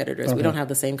called story editors. We don't have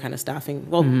the same kind of staffing.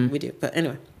 Well, we do. But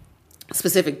anyway,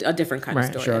 a different kind of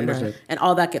story Sure, editor. understood. And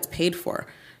all that gets paid for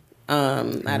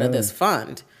out of this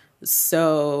fund.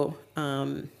 So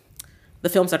the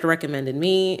film started recommending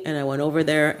me, and I went over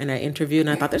there and I interviewed, and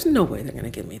I thought, there's no way they're going to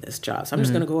give me this job. So I'm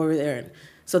just going to go over there, and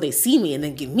so they see me and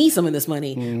then give me some of this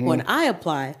money when I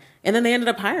apply. And then they ended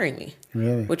up hiring me,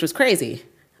 which was crazy.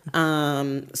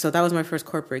 So that was my first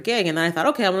corporate gig. And then I thought,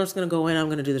 okay, I'm just going to go in, I'm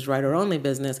going to do this writer-only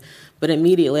business. But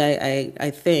immediately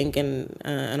I think, and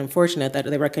I'm fortunate that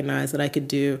they recognized that I could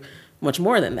do much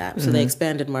more than that. So they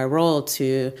expanded my role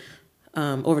to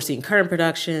overseeing current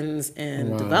productions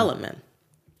and development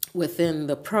within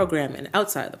the program and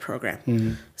outside the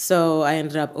program. So I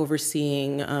ended up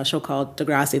overseeing a show called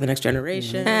Degrassi: The Next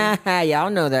Generation. Y'all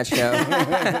know that show.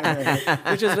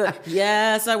 Which is,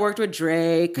 yes, I worked with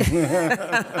Drake.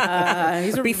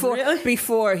 He's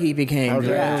Before he became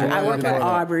Drake. I worked with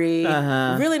Aubrey.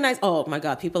 Really nice. Oh my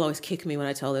God, people always kick me when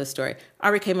I tell this story.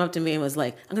 Aubrey came up to me and was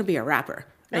like, I'm going to be a rapper.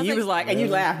 And you was like, and you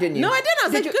laughed, didn't you? No, I didn't. I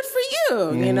was like, good for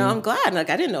you. You know, I'm glad. Like,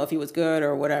 I didn't know if he was good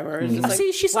or whatever. It's just like,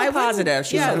 See, she's so why wouldn't- positive.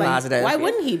 She's so like, positive. Why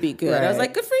wouldn't he be good? I was Right.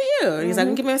 like, good for you. And he's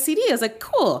like, give me a CD. I was like,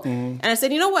 cool. And I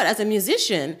said, you know what? As a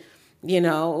musician, you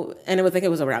know, and it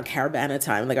was around Caravana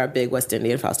time, like our big West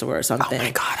Indian festival or something. Oh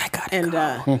my God, I got it.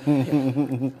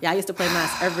 And yeah, I used to play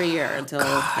mass every year until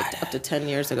like up to 10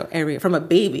 years ago. Every year, from a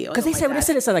baby. Because they said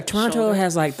it's like Toronto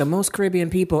has like the most Caribbean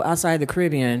people outside the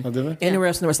Caribbean. Oh, do they? And the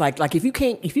rest of it's like if you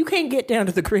can't get down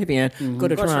to the Caribbean, go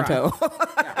to Toronto.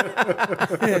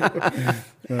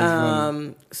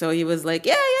 So he was like,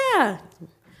 yeah.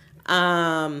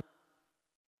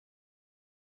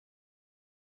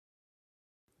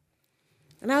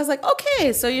 And I was like,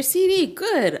 okay, so your CD,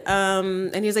 good.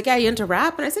 And he was like, yeah, you into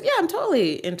rap? And I said, yeah, I'm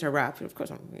totally into rap. Of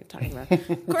course, I'm talking about.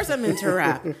 Of course, I'm into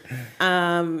rap.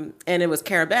 And it was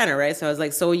Caravana, right? So I was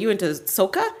like, so are you into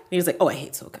soca? And he was like, oh, I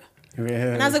hate soca.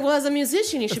 And I was like, well, as a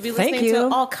musician, you should be Thank listening you.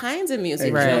 to all kinds of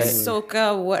music, Right.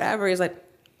 soca, whatever. He's like,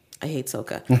 I hate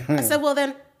soca. I said, well,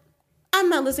 then I'm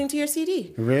not listening to your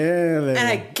CD. Really? And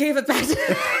I gave it back to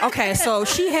him. Okay, so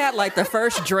she had like the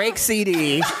first Drake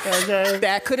CD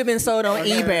that could have been sold on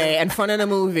eBay in front of the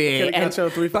movie. Could've got your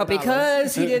 $3, But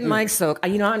because he didn't like soca,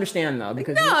 you know, I understand though.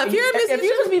 Because No, if you're a musician- if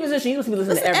you're supposed to be a musician, you're supposed to be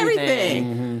listening to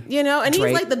everything. You know, and Drake.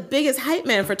 he's like the biggest hype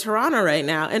man for Toronto right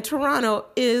now. And Toronto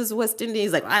is West Indies.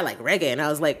 He's like, I like reggae. And I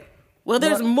was like, well,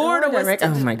 there's more to West Oh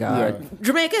Indies. my God.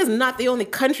 Jamaica is not the only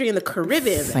country in the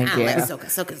Caribbean. Thank I you. like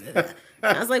soca.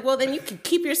 And I was like, well, then you can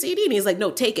keep your CD. And he's like, no,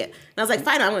 take it. And I was like,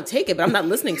 fine, I'm going to take it, but I'm not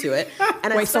listening to it.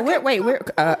 And Wait, so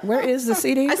where is the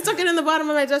CD? I stuck it in the bottom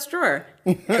of my desk drawer.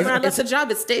 And when I left the job,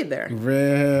 it stayed there.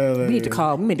 Really? We need to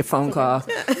call. We need a phone call.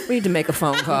 We need to make a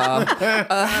phone call.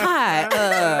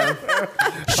 Hi.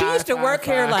 She used to work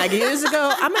here like years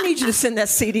ago. I'm gonna need you to send that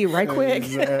CD right quick.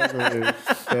 Exactly.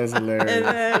 That's hilarious.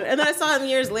 And then I saw him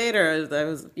years later. I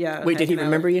was, Wait, did he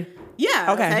remember you? Yeah.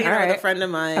 I was Okay, hanging out all with right. a friend of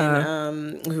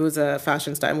mine who was a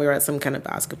fashion style. And we were at some kind of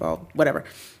basketball, whatever.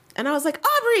 And I was like,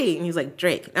 Aubrey. And he was like,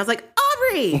 Drake. And I was like,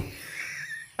 Aubrey.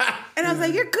 And I was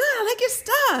like, you're good. I like your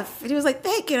stuff. And he was like,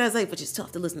 thank you. And I was like, but you still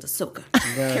have to listen to soca. I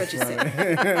don't care what you say.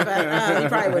 But he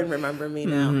probably wouldn't remember me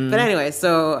now. But anyway,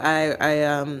 so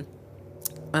I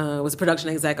was a production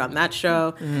exec on that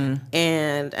show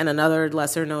and another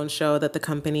lesser known show that the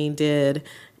company did.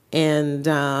 And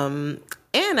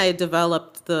I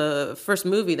developed the first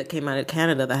movie that came out of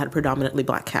Canada that had a predominantly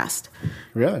black cast.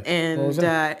 Really? What was And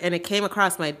that? and it came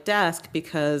across my desk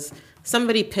because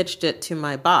somebody pitched it to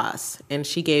my boss, and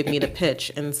she gave me the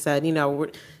pitch and said, you know,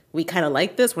 we kind of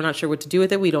like this. We're not sure what to do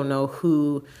with it. We don't know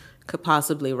who could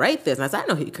possibly write this. And I said, I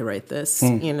know who could write this,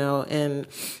 you know. And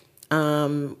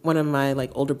one of my like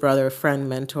older brother friend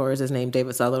mentors is named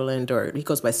David Sutherland, or he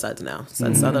goes by Suds now,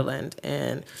 Suds Sutherland,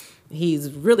 and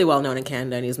he's really well known in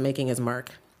Canada, and he's making his mark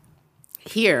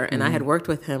here. And I had worked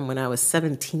with him when I was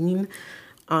 17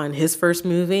 on his first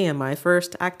movie and my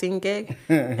first acting gig,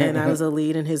 and I was a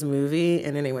lead in his movie.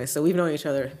 And anyway, so we've known each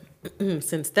other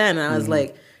since then. And I was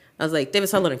like, David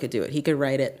Sutherland could do it. He could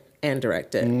write it and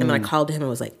direct it. And then I called him and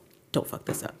was like, don't fuck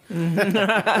this up.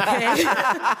 Okay?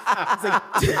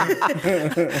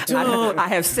 I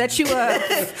have set you up.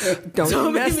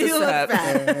 Don't mess make me this look up.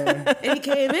 bad. And he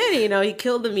came in, you know, he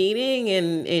killed the meeting,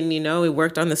 and you know, we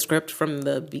worked on the script from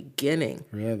the beginning.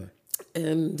 Really?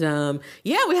 And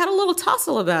we had a little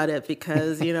tussle about it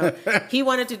because, he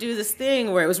wanted to do this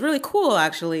thing where it was really cool,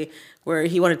 actually, where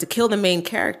he wanted to kill the main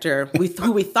character,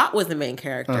 who we thought was the main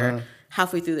character,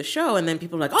 halfway through the show. And then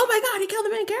people were like, oh my God, he killed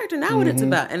the main character. Now what it's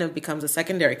about. And it becomes a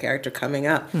secondary character coming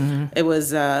up. It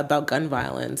was about gun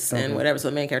violence and whatever. So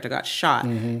the main character got shot.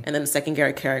 And then the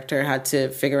secondary character had to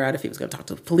figure out if he was going to talk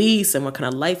to the police and what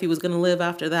kind of life he was going to live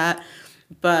after that.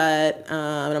 But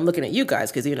and I'm looking at you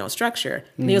guys because you know structure.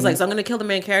 And he was like, so I'm going to kill the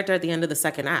main character at the end of the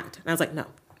second act. And I was like, no,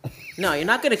 you're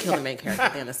not going to kill the main character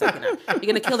at the end of the second act. You're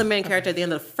going to kill the main character at the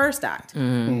end of the first act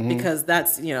because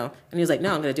that's, And he was like,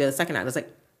 no, I'm going to do it in the second act. I was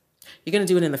like, you're going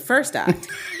to do it in the first act.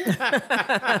 and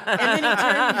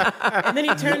then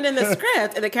he turned in the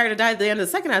script and the character died at the end of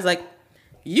the second act. I was like,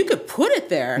 you could put it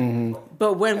there,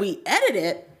 but when we edit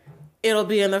it, it'll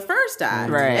be in the first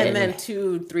act. Right. And then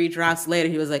 2-3 drafts later,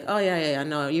 he was like, oh, yeah,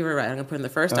 no, you were right. I'm going to put it in the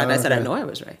first act. I said, I know I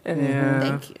was right. Yeah.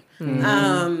 Thank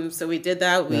you. So we did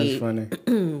that. That's funny.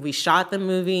 We shot the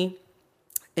movie,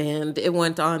 and it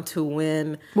went on to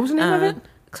win. What was the name of it?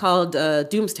 Called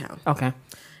Doomstown. Okay.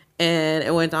 And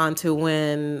it went on to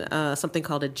win something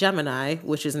called a Gemini,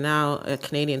 which is now a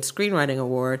Canadian Screenwriting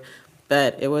Award.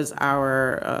 But it was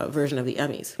our version of the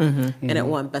Emmys. And it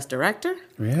won Best Director.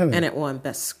 Really? And it won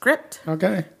Best Script.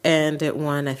 Okay. And it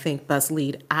won, I think, Best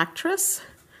Lead Actress.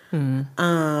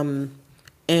 And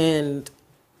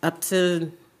up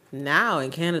to now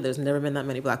in Canada, there's never been that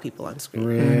many Black people on screen.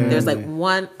 Really? There's like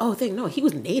one, he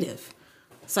was Native.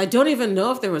 So I don't even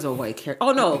know if there was a white character.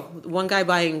 Oh, no. One guy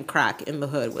buying crack in the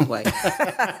hood was white. The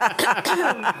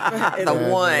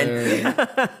one.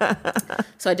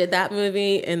 So I did that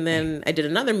movie, and then I did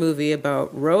another movie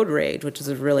about road rage, which is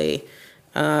a really,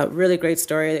 really great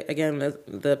story. Again,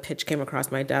 the pitch came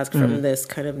across my desk from this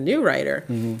kind of new writer.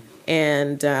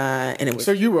 And it was...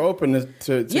 So you were open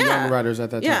to young writers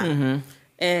at that time? Yeah.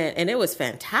 And it was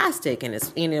fantastic. And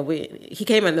it's, he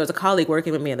came in, there was a colleague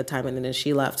working with me at the time, and then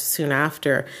she left soon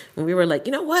after. And we were like,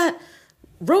 you know what?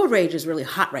 Road rage is really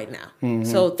hot right now.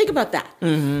 So think about that.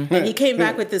 And he came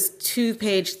back with this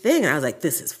 2-page thing. And I was like,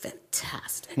 this is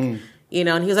fantastic. And he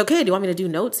was like, okay, do you want me to do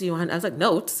notes? I was like,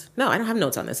 notes? No, I don't have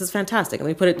notes on this. This is fantastic. And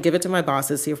we give it to my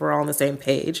bosses, see if we're all on the same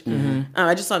page.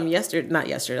 I just saw him not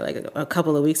yesterday, like a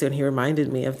couple of weeks ago, and he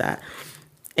reminded me of that.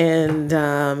 And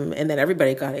then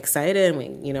everybody got excited, and we,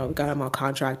 got him all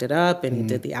contracted up, and he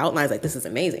did the outlines. Like, this is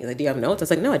amazing. He's like, do you have notes? I was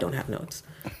like, no, I don't have notes.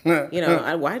 Why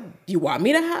do you want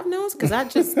me to have notes? Because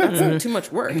that's too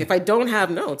much work. If I don't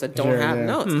have notes, I don't have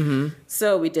notes.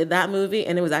 So we did that movie,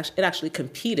 and it actually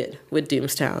competed with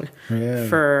Doomstown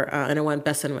for, and it won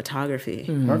Best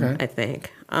Cinematography, I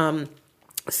think. And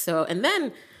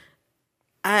then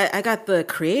I got the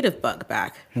creative bug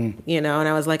back, and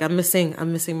I was like, I'm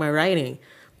missing my writing.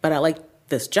 But I like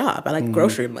this job. I like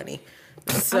grocery money.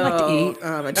 So, I like to eat.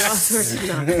 I did all sorts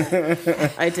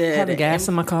of I did. Have gas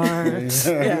in my car.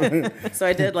 So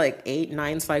I did like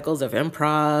 8-9 cycles of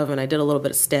improv, and I did a little bit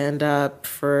of stand-up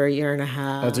for a year and a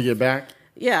half. How'd you get back?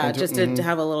 Yeah, just to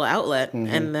have a little outlet.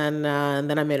 And then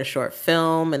I made a short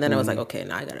film, and then I was like, okay,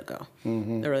 now I gotta go.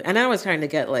 And I was trying to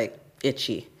get like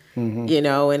itchy, and you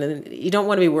don't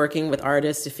want to be working with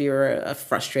artists if you're a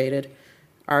frustrated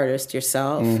artist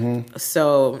yourself.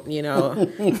 So, so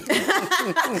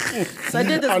I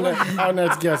did this Our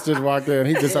next guest just walked in.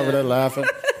 He just over there laughing.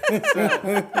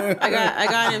 I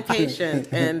got impatient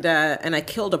and I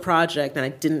killed a project and I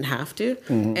didn't have to.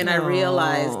 And I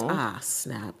realized,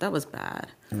 snap, that was bad.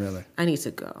 Really? I need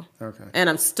to go. Okay. And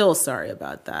I'm still sorry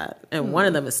about that. And one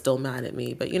of them is still mad at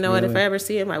me. But you know what? If I ever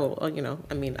see him, I will,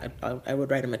 I would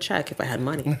write him a check if I had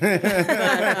money. But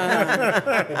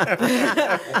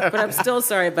I'm still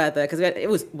sorry about that because it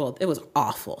was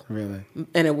awful. Really?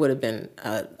 And it would have been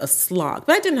a slog.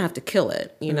 But I didn't have to kill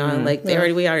it. We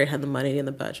already had the money in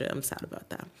the budget. I'm sad about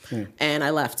that. And I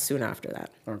left soon after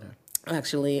that. Okay.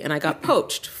 Actually, and I got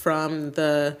poached from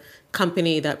the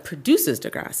company that produces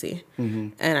Degrassi.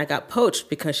 And I got poached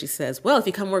because she says, well, if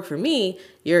you come work for me,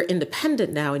 you're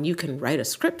independent now and you can write a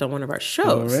script on one of our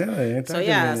shows. Oh, really? So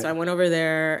I went over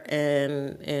there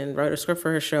and wrote a script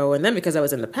for her show. And then because I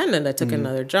was independent, I took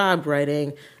another job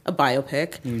writing a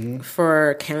biopic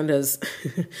for Canada's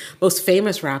most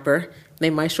famous rapper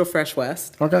named Maestro Fresh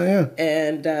West. Okay, yeah.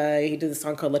 And he did a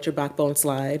song called Let Your Backbone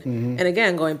Slide. And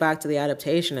again, going back to the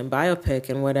adaptation and biopic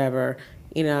and whatever,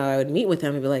 I would meet with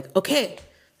him and be like, okay,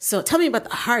 so tell me about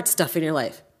the hard stuff in your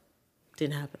life.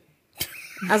 Didn't happen.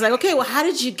 I was like, okay, well, how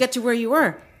did you get to where you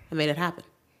were? I made it happen.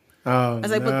 Oh, I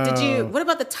was like, well, what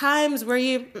about the times where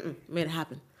you made it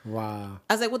happen? Wow.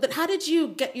 I was like, well, then how did you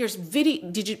get your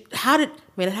video?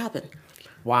 Made it happen?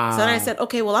 Wow. So then I said,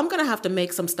 okay, well, I'm going to have to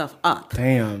make some stuff up.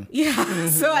 Damn. Yeah.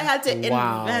 So I had to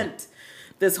invent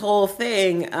this whole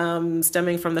thing,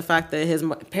 stemming from the fact that his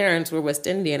parents were West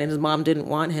Indian and his mom didn't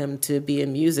want him to be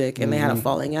in music, and they had a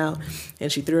falling out,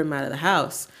 and she threw him out of the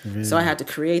house. Really? So I had to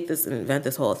create this and invent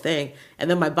this whole thing. And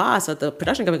then my boss at the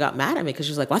production company got mad at me because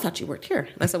she was like, well, I thought you worked here.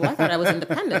 And I said, well, I thought I was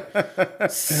independent.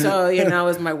 So,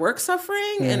 is my work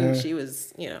suffering? And she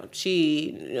was,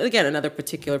 again, another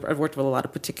particular, I've worked with a lot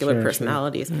of particular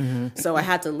personalities. Sure. Mm-hmm. So I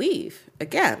had to leave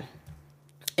again.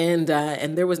 And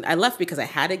I left because I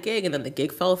had a gig, and then the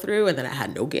gig fell through, and then I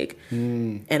had no gig,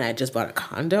 and I just bought a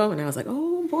condo, and I was like,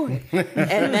 oh boy. But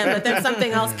then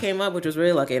something else came up, which was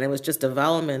really lucky, and it was just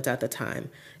development at the time.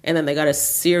 And then they got a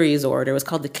series order. It was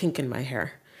called The Kink in My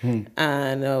Hair,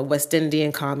 and a West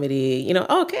Indian comedy.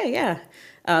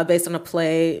 Based on a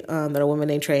play that a woman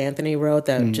named Trey Anthony wrote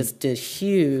that just did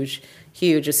huge,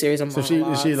 a series of monologues.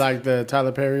 So is she like the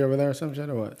Tyler Perry over there or some shit,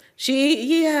 or what?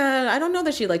 I don't know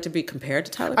that she'd like to be compared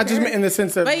to Tyler Perry. I just meant in the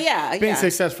sense of being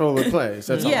successful with plays.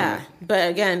 That's all. But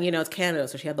again, it's Canada,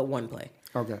 so she had the one play.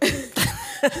 Okay.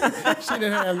 She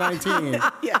didn't have 19.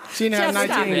 She didn't have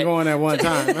 19 going at one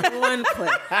time. One play.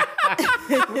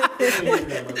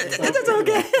 That's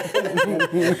okay.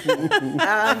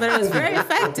 But it was very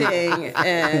affecting,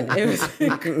 and it was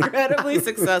incredibly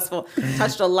successful.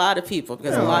 Touched a lot of people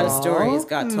because a lot of stories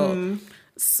got told.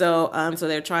 So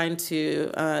they're trying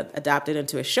to adapt it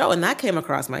into a show, and that came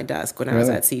across my desk when I was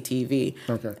at CTV.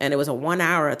 Okay. And it was a 1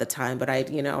 hour at the time, but I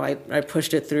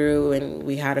pushed it through, and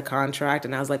we had a contract,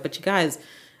 and I was like, but you guys,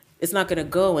 it's not going to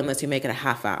go unless you make it a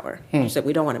half hour. She said,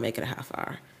 we don't want to make it a half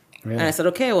hour. Really? And I said,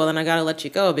 okay, well, then I got to let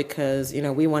you go because,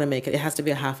 we want to make it has to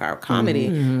be a half hour comedy.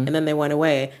 Mm-hmm. And then they went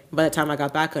away. By the time I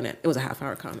got back on it, it was a half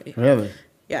hour comedy. Really?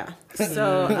 Yeah.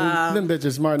 So them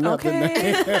bitches smart enough, didn't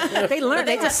they? They learn.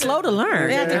 They just slow to learn.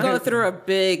 They had to go through a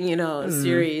big,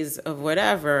 series of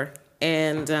whatever.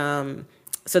 And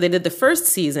so they did the first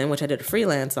season, which I did a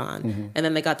freelance on, and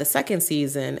then they got the second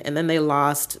season, and then they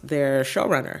lost their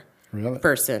showrunner.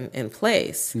 Person in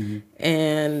place,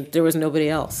 and there was nobody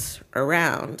else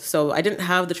around. So I didn't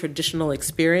have the traditional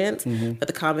experience, but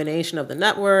the combination of the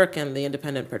network and the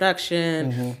independent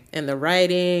production and the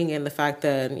writing and the fact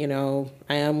that,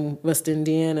 I am West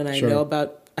Indian and I know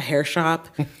about a hair shop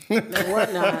and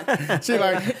whatnot. She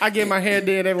I get my hair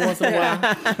did every once in a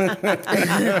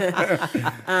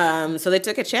while. So they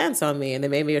took a chance on me and they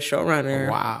made me a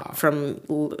showrunner from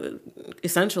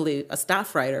essentially a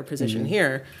staff writer position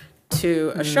here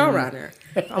to a showrunner.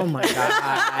 Oh my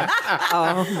God.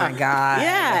 Oh my God.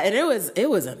 Yeah, and it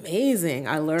was amazing.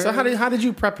 I learned. So how did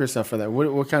you prep yourself for that?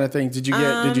 What kind of things did you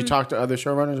get? Did you talk to other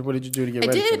showrunners? What did you do to get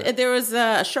ready for that? There was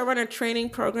a showrunner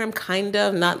training program, kind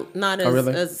of, not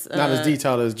as not as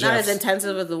detailed as Jeff's. Not as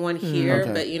intensive as the one here,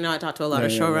 but I talked to a lot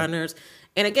of showrunners.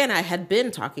 And again, I had been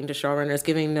talking to showrunners,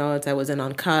 giving notes. I was in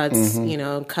on cuts,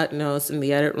 cut notes in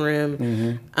the edit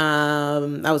room.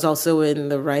 I was also in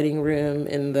the writing room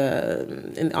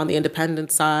on the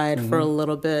independent side for a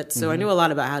little bit. So I knew a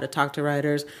lot about how to talk to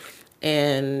writers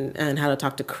and how to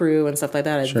talk to crew and stuff like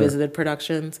that. I visited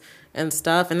productions and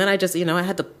stuff. And then I just, I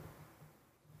had to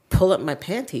pull up my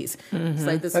panties. It's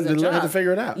like, this is a job. Had to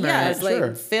figure it out. Yeah, it's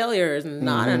like failure is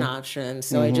not an option.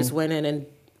 So I just went in and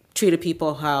treated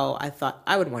people how I thought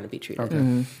I would want to be treated.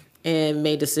 Okay. And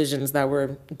made decisions that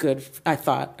were good, I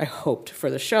hoped, for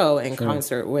the show in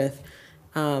concert with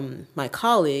my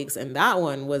colleagues. And that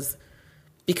one was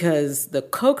because the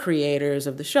co-creators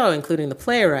of the show, including the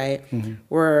playwright,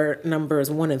 were numbers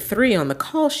 1 and 3 on the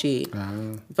call sheet,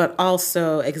 but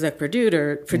also exec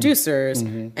producers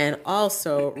and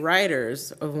also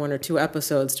writers of 1 or 2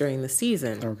 episodes during the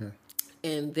season. Okay.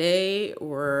 And they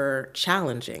were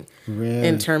challenging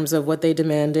in terms of what they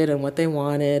demanded and what they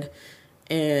wanted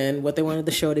and what they wanted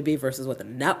the show to be versus what the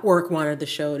network wanted the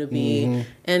show to be.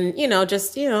 And,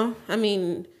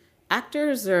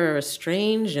 actors are a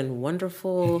strange and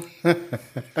wonderful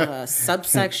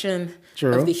subsection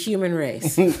of the human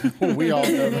race. We all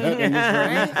know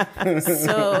that. Right?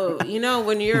 So,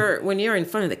 when you're in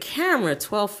front of the camera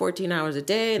 12, 14 hours a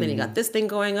day, and then you got this thing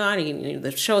going on, and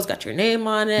the show's got your name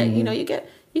on it, you can get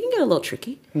a little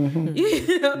tricky.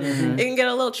 It can get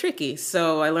a little tricky.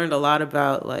 So I learned a lot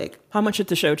about how much did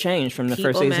the show change from the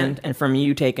first season and from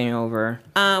you taking over?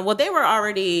 Well, they were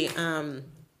already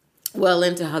well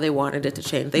into how they wanted it to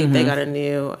change. They got a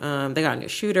new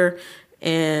shooter.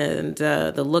 And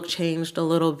the look changed a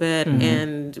little bit,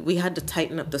 and we had to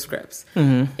tighten up the scripts.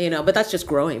 But that's just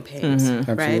growing pains,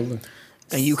 right?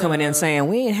 And you coming in saying,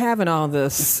 we ain't having all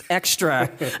this extra.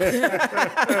 Get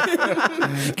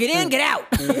in, get out.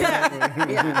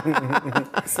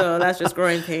 Yeah. So that's just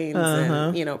growing pains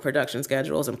and, production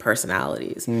schedules and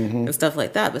personalities and stuff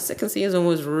like that. But Second Season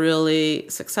was really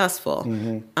successful.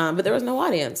 But there was no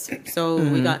audience. So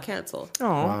we got canceled.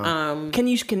 Oh.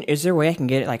 Is there a way I can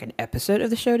get like an episode of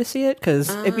the show to see it? Because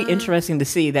it'd be interesting to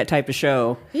see that type of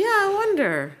show. Yeah, I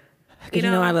wonder. You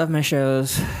know, I love my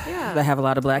shows that have a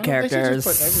lot of black They should characters.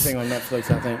 just put everything on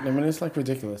Netflix, I think. I mean, it's like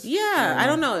ridiculous. Yeah, I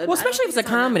don't know. Well, especially if it's a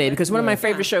comedy, because one of my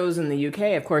favorite shows in the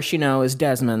UK, of course, is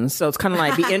Desmond's. So it's kind of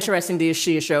like be interesting to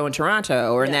see a show in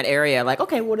Toronto or in that area. Like,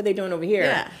 okay, what are they doing over here?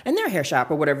 Yeah. And their hair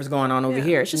shop or whatever's going on over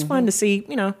here. It's just fun to see,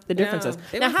 the differences.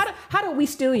 Now, how did we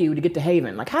steal you to get to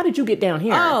Haven? Like, how did you get down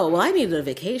here? Oh, well, I needed a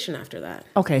vacation after that.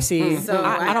 Okay, see, So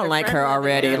I don't like her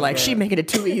already. Like, she making it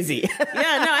too easy.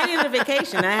 Yeah, no, I needed a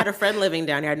vacation. I had a friend living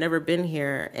down here. I'd never been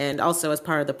here. And also as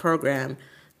part of the program,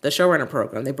 the showrunner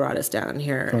program, they brought us down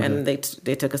here and they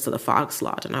took us to the Fox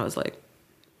Lodge. And I was like,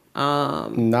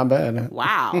 Not bad.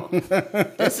 wow,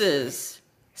 this is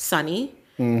sunny.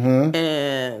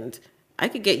 And I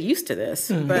could get used to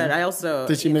this. But I also...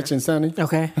 Did she mention Sunny?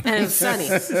 Okay. And it's sunny.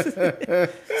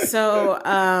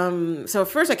 So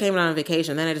first I came on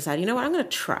vacation. Then I decided, you know what? I'm going to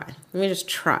try. Let me just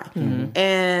try.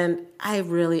 And I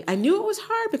knew it was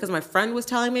hard because my friend was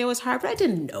telling me it was hard, but I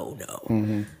didn't know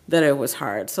that it was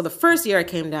hard. So the first year I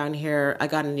came down here, I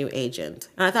got a new agent.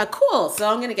 And I thought, cool, so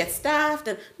I'm going to get staffed.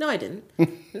 And no, I didn't.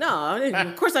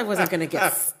 Of course I wasn't going to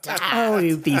get staffed. Oh,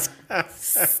 these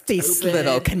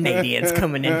little Canadians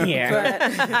coming in here.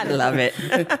 I love it.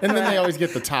 And then they always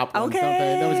get the top ones, don't they?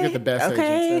 They always get the best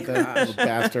agents, don't they? Little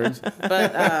bastards.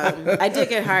 But I did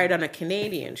get hired on a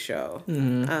Canadian show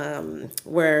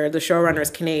where the showrunner is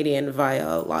Canadian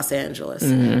via Los Angeles.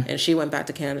 And she went back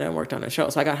to Canada and worked on a show.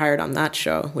 So I got hired on that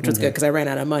show, which was good because I ran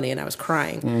out of money and I was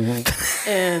crying.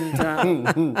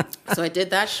 And so I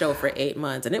did that show for 8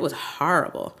 months and it was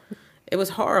horrible. It was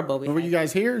horrible. Were you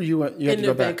guys here? Or you had to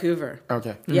go back? Vancouver.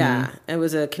 Okay. Yeah, it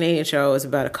was a Canadian show. It was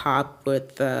about a cop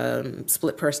with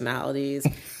split personalities.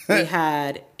 We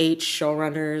had 8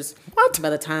 showrunners. What? By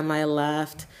the time I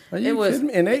left, Are you kidding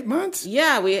me? In 8 months?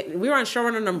 Yeah, we were on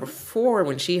showrunner number 4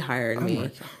 when she hired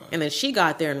me, and then she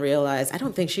got there and realized I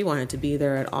don't think she wanted to be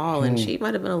there at all, and she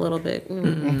might have been a little bit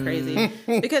crazy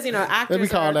because actors. Let me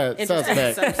call that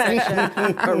suspect.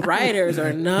 Subsection, but writers are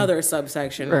another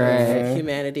subsection of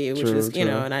humanity, which is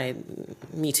and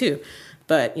me too,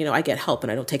 but I get help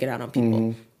and I don't take it out on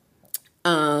people.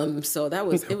 So that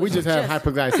was. It was We just had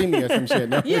hyperglycemia or some shit.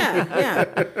 No? Yeah.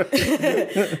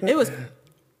 It was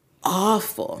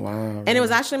awful. Wow. And it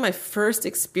was actually my first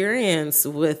experience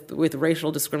with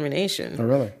racial discrimination. Oh,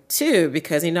 really? Too,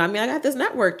 because, I got this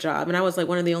network job and I was like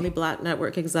one of the only black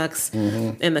network execs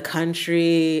in the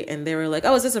country. And they were like,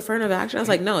 oh, is this affirmative action? I was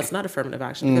like, no, it's not affirmative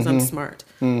action because I'm smart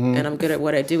and I'm good at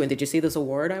what I do. And did you see this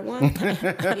award I won?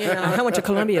 I went to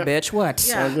Columbia, bitch. What?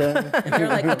 Yeah. And they were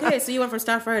like, okay, so you went from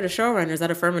staff writer to showrunner. Is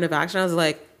that affirmative action? I was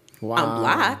like, I'm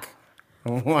black.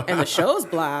 Wow. And the show's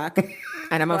black.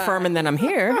 And I'm affirming that I'm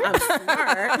here. I'm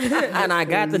smart. And I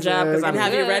got the job because I'm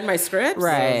Have you good. read my scripts?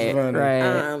 Right,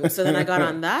 right. So then I got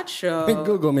on that show.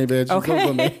 Google me, bitch. Okay.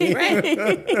 Google me.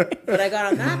 Right. But I got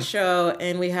on that show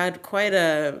and we had quite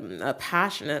a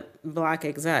passionate black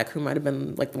exec who might have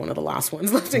been like one of the last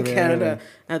ones left in Canada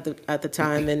at the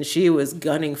time. And she was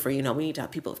gunning for, we need to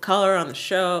have people of color on the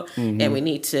show and we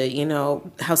need to,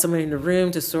 have somebody in the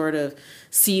room to sort of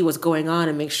see what's going on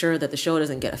and make sure that the show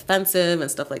doesn't get offensive and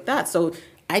stuff like that. So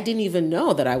I didn't even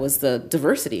know that I was the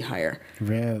diversity hire.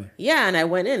 Really? Yeah, and I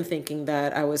went in thinking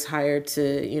that I was hired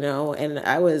to, and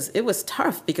it was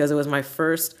tough because it was my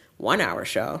first 1-hour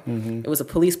show. It was a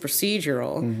police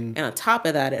procedural. And on top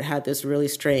of that, it had this really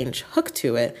strange hook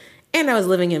to it. And I was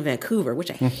living in Vancouver, which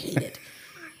I hated.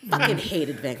 Fucking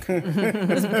hated Vancouver. It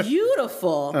was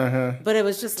beautiful, but it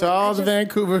was just To all the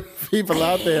Vancouver people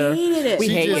out there, hated it. We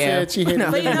she hate just you. said she hated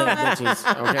But you know them what?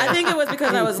 bitches. Okay. I think it was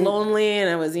because I was lonely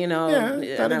and I was, and that'll I was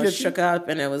get you. shook up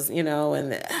and I was,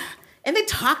 and they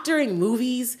talked during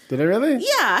movies. Did they really?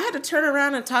 Yeah, I had to turn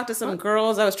around and talk to some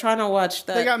girls. I was trying to watch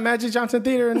that. They got Magic Johnson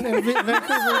Theater in Vancouver.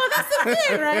 No, that's the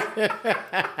thing, right?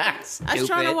 I was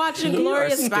trying to watch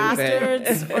Inglourious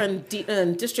Bastards or in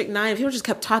District 9. People just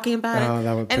kept talking about it. Oh,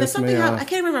 that would and piss then something me happened. off. I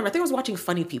can't remember. I think I was watching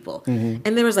Funny People. And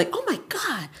they was like, oh my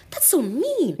God, that's so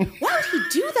mean. Why would he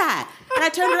do that? And I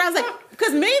turned around, I was like,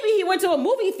 because maybe he went to a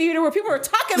movie theater where people were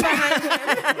talking behind him.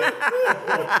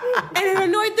 And it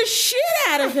annoyed the shit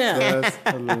out of him. That's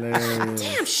hilarious.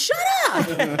 Damn, shut up.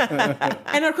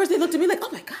 And of course they looked at me like,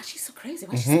 oh my God, she's so crazy.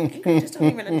 Why is she so angry? I just don't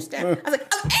even understand. I was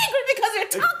like, I'm angry because you're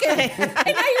talking. And now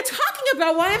you're talking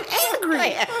about why I'm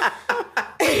angry.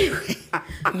 Anyway,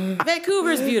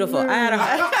 Vancouver's beautiful. I had a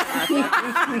hot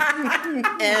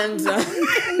and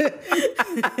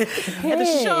the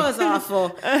show is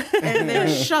awful. And they're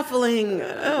shuffling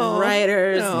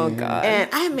writers. Oh, God. And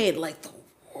I made like the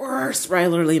worst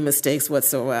writerly mistakes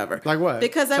whatsoever. Like what?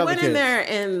 Because I went in there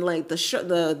and like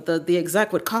the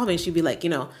exec would call me and she'd be like, you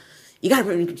know, you got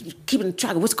to keep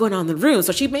track of what's going on in the room.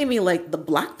 So she made me like the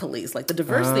black police, like the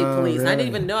diversity police. Really? And I didn't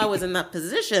even know I was in that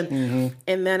position. Mm-hmm.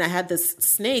 And then I had this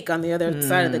snake on the other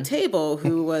side of the table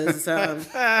who was...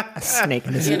 snake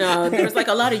in the You know, there was like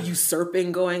a lot of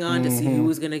usurping going on to see who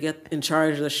was going to get in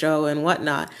charge of the show and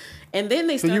whatnot. And then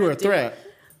they started... So you were a threat?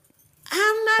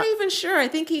 I'm not even sure. I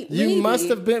think You must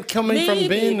have been coming from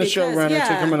being the showrunner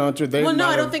to coming on to... Well, no,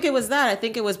 I don't think it was that. I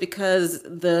think it was because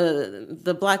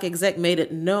the black exec made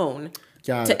it known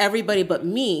to everybody but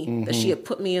me that she had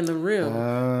put me in the room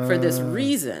for this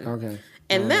reason. Okay.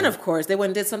 And then, of course, they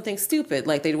went and did something stupid.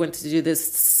 Like, they went to do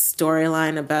this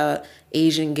storyline about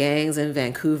Asian gangs in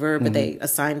Vancouver, but they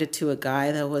assigned it to a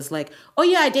guy that was like, oh,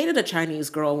 yeah, I dated a Chinese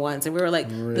girl once. And we were like,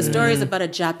 the story is about a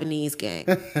Japanese gang.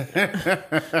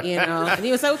 You know? And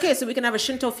he was like, okay, so we can have a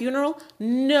Shinto funeral?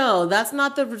 No, that's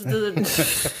not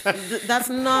that's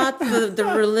not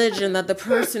the religion that the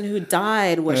person who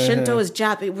died was. Shinto is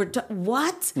Japanese.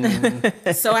 What?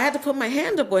 So I had to put my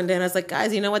hand up one day, and I was like,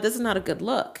 guys, you know what? This is not a good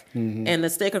look. And the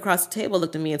snake across the table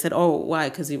looked at me and said, oh, why?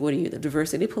 Because what are you, the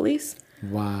diversity police?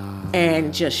 Wow.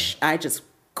 And I just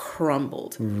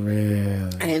crumbled. Really?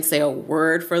 I didn't say a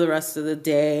word for the rest of the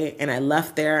day, and I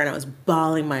left there and I was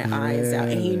bawling my eyes out.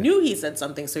 And he knew he said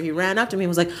something, so he ran up to me and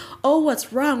was like, oh,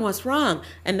 what's wrong? What's wrong?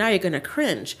 And now you're going to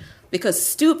cringe. Because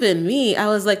stupid me, I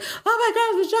was like, oh my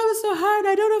God, this job is so hard.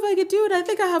 I don't know if I could do it. I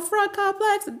think I have fraud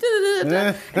complex. And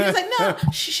he was like, no,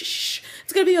 shh.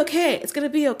 It's going to be okay. It's going to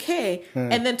be okay.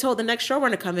 And then told the next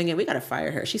showrunner coming in, we got to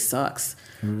fire her. She sucks.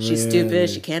 Really? She's stupid.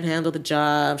 She can't handle the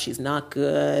job. She's not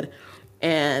good.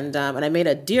 And I made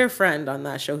a dear friend on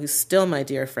that show who's still my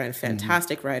dear friend.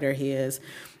 Fantastic writer he is.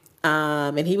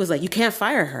 And he was like, you can't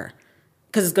fire her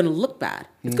because it's going to look bad.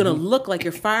 It's going to look like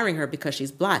you're firing her because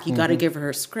she's black. You got to give her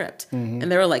her script.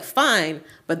 And they were like, fine,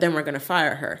 but then we're going to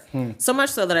fire her. So much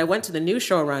so that I went to the new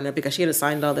showrunner because she had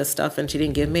assigned all this stuff and she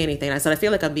didn't give me anything. I said, I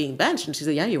feel like I'm being benched. And she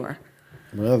said, yeah, you are.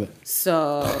 Really?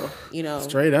 So, you know.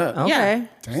 Straight up. Yeah. Okay.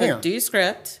 Damn. She's like, do your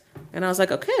script. And I was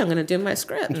like, okay, I'm going to do my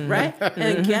script, right? And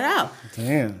then get out.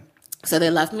 Damn. So they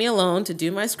left me alone to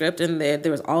do my script, and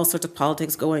there was all sorts of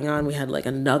politics going on. We had like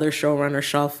another showrunner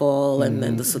shuffle, and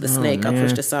then the snake got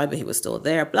pushed aside, but he was still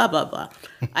there. Blah blah blah.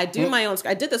 I did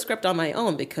the script on my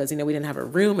own because we didn't have a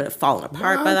room and it had fallen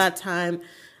apart by that time.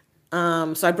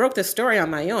 So I broke this story on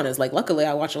my own. It's like, luckily,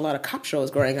 I watched a lot of cop shows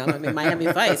growing up. I mean, Miami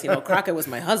Vice, Crockett was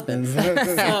my husband. So,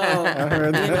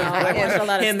 I watched a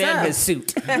lot of him stuff. and his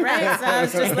suit. Right? So I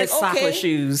was just like, his okay,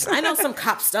 shoes. I know some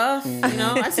cop stuff.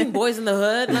 I've seen Boys in the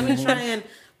Hood. Let me try and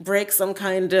break some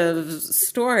kind of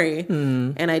story.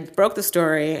 And I broke the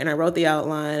story and I wrote the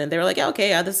outline, and they were like,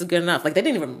 yeah, this is good enough. Like, they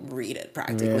didn't even read it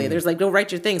practically. There's like, go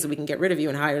write your thing so we can get rid of you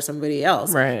and hire somebody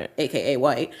else. Right. AKA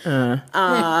white.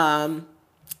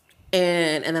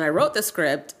 And then I wrote the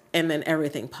script, and then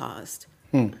everything paused.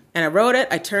 And I wrote it,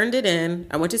 I turned it in,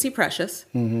 I went to see Precious,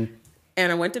 and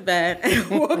I went to bed, and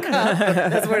I woke up.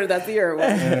 That's the year it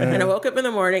was. And I woke up in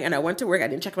the morning, and I went to work. I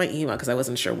didn't check my email because I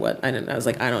wasn't sure what. I was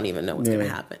like, I don't even know what's going to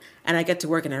happen. And I get to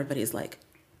work, and everybody's like,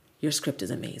 your script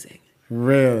is amazing.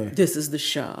 Really? This is the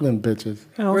show. Them bitches.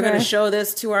 Okay. We're going to show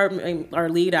this to our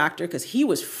lead actor because he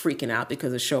was freaking out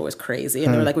because the show was crazy.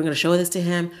 And they were like, we're going to show this to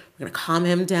him. We're going to calm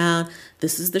him down.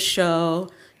 This is the show.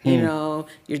 Your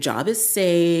job is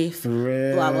safe.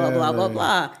 Really? Blah, blah, blah, blah,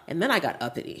 blah. And then I got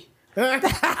uppity. Did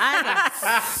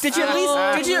you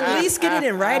at least get it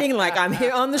in writing? Like, I'm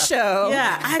here on the show.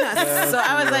 Yeah, so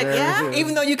I was like, yeah.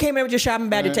 Even though you came in with your shopping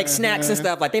bag to take snacks and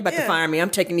stuff, like, they about to fire me. I'm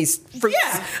taking these fruits.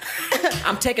 Yeah.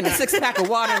 I'm taking a 6-pack of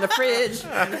water in the fridge.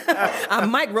 I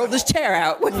might roll this chair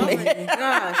out with me.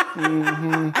 Gosh.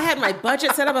 I had my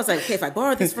budget set up. I was like, okay, if I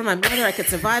borrow this from my mother, I could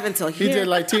survive until here. He did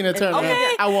like Tina Turner.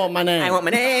 Okay. I want my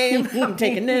name. I'm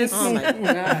taking this. Oh my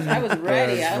gosh, I was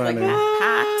ready. I was like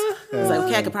packed. I was like,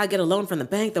 okay, I could probably get a loan from the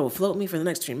bank that will float me for the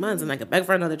next 3 months, and I could beg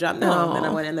for another job. No, and then I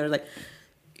went in there like,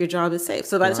 your job is safe.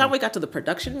 So by the time we got to the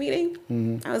production meeting,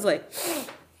 I was like, somebody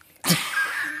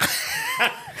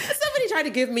tried to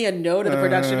give me a note at the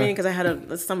production meeting because I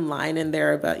had some line in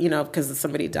there about, because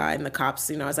somebody died and the cops,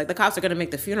 I was like, the cops are going to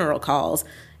make the funeral calls,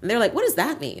 and they're like, what does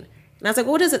that mean? And I was like,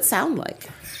 well, what does it sound like?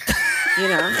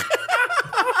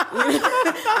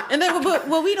 And And then,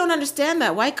 well, we don't understand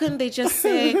that. Why couldn't they just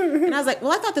say? And I was like,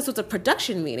 well, I thought this was a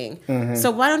production meeting.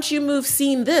 So why don't you move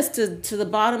scene this to the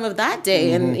bottom of that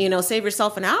day and, you know, save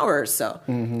yourself an hour or so?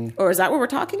 Or is that what we're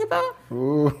talking about?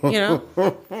 You know?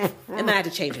 And then I had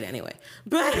to change it anyway.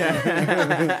 But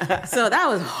so that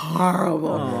was horrible.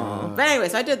 Aww. But anyway,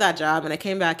 so I did that job and I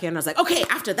came back in and I was like, okay,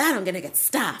 after that, I'm going to get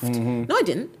staffed. No, I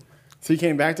didn't. So you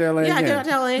came back to LA? Yeah, again? I came back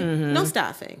to LA. No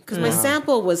staffing. Because my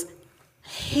sample was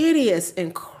hideous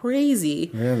and crazy.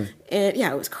 Really? And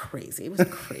yeah, it was crazy. It was a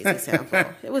crazy sample.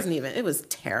 It was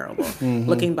terrible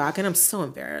looking back, and I'm so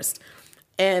embarrassed.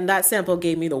 And that sample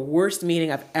gave me the worst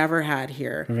meeting I've ever had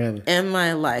here in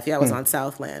my life. Yeah, I was on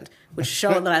Southland, which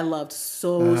showed that I loved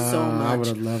so much. I would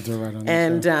have loved to write on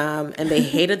that. And they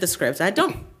hated the scripts. I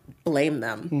don't blame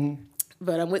them.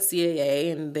 But I'm with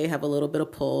CAA, and they have a little bit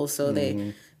of pull, so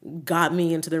they got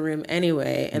me into the room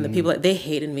anyway. And the people, they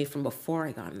hated me from before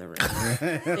I got in the room.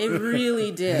 They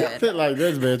really did. Fit like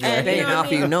this, bitch. And, They ain't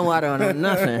offer you no water or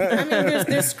nothing. I mean,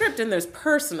 there's script and there's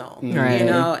personal, Right, you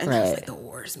know? And that was right. like the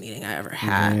worst meeting I ever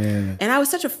had. And I was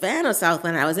such a fan of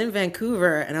Southland. I was in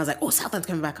Vancouver, and I was like, oh, Southland's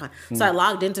coming back on. So I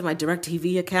logged into my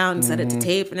DirecTV account and sent it to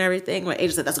tape and everything. My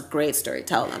agent said, that's a great story.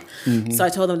 Tell them. So I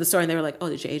told them the story, and they were like, oh,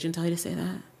 did your agent tell you to say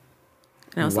that?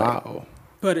 And I was like,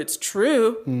 but it's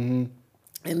true.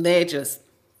 And they just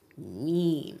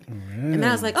mean. And then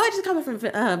I was like, oh, I just come from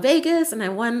Vegas, and I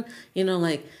won, you know,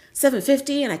 like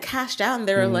 $750, and I cashed out. And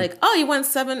they were like, oh, you won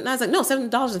 $7. And I was like, no,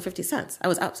 $7.50. I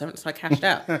was out, so I cashed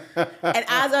out. And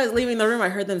as I was leaving the room, I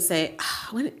heard them say, oh,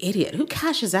 what an idiot. Who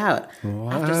cashes out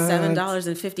after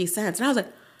 $7.50? And I was like,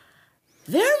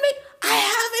 I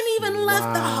haven't even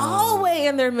left the hallway,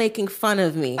 and they're making fun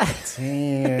of me.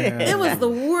 Damn. It was the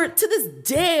worst. To this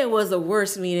day, it was the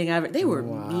worst meeting ever. They were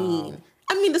mean.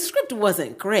 I mean, the script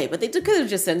wasn't great, but they could have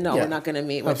just said, no, we're not going to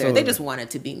meet with her. They just wanted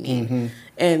to be mean.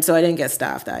 And so I didn't get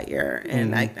staffed that year.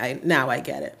 And now I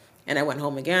get it. And I went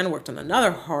home again, worked on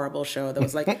another horrible show that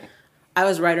was like, I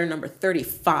was writer number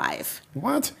 35.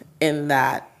 What? In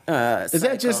that Is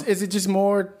it just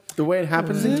more the way it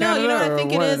happens in Canada? No, you know what I or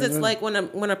think it is? It's like when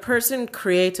a person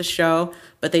creates a show,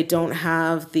 but they don't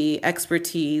have the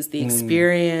expertise, the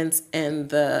experience, and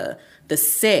the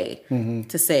say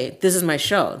to say, this is my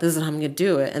show, this is how I'm going to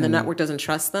do it. And the network doesn't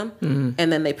trust them.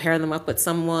 And then they pair them up with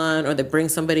someone, or they bring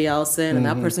somebody else in, and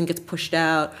that person gets pushed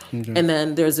out. And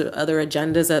then there's other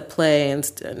agendas at play,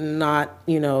 and not,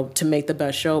 you know, to make the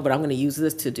best show, but I'm going to use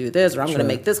this to do this, or I'm going to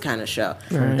make this kind of show.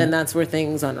 Then that's where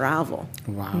things unravel.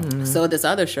 Wow. So this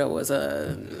other show was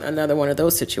another one of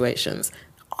those situations.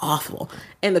 Awful.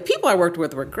 And the people I worked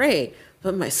with were great,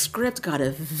 but my script got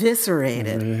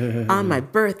eviscerated on my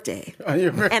birthday.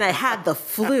 And I had the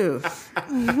flu,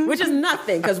 which is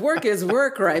nothing, because work is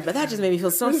work, right? But that just made me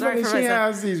feel so sorry for She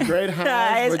myself. has these great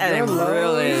highs and but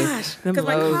no lows. Because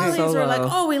my colleagues were like,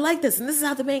 oh, we like this, and this is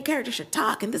how the main character should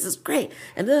talk, and this is great,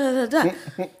 and da-da-da-da.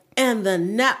 And the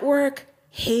network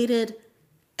hated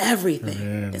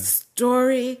everything. The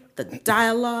story, the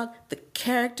dialogue, the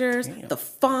characters, the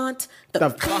font, the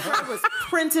font was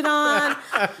printed on.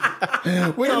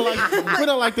 We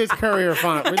don't like this courier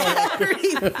font. We don't like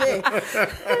Everything.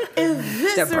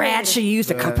 The Brad she used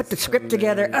to put the script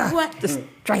together. Ugh, this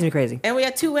drives me crazy. And we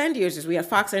had two end users. We had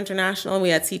Fox International and we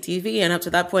had CTV. And up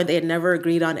to that point, they had never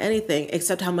agreed on anything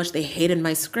except how much they hated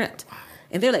my script.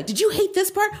 And they're like, did you hate this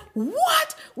part?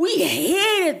 What? We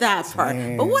hated that part.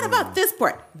 But what about this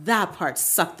part? That part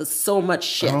sucked so much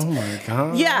shit. Oh my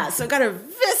God. Yeah, so it got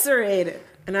eviscerated.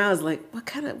 And I was like,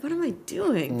 what am I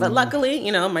doing? But luckily,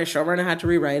 you know, my showrunner had to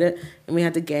rewrite it, and we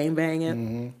had to gangbang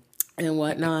it and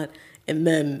whatnot. And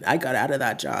then I got out of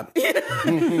that job.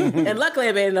 And luckily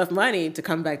I made enough money to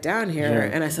come back down here.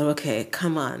 And I said, okay,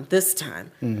 come on, this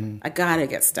time I gotta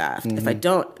get staffed. If I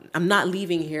don't, I'm not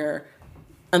leaving here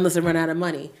unless I run out of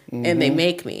money and they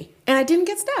make me. And I didn't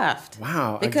get staffed.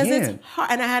 Wow, because again. it's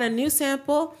hard. And I had a new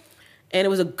sample, and it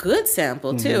was a good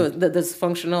sample too. The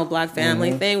dysfunctional black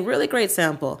family thing, really great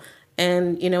sample.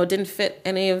 And you know, it didn't fit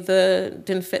any of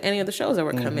the shows that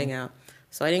were coming out.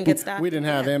 So I didn't get staffed. We didn't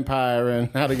have Empire and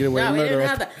How to Get Away with No, we Murder. didn't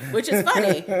have that, which is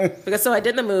funny because so I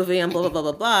did the movie and blah blah blah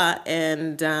blah blah,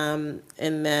 and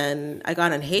then I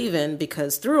got on Haven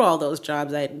because through all those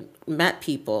jobs I met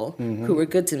people who were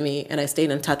good to me, and I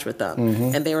stayed in touch with them,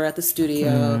 and they were at the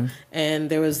studio, and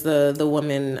there was the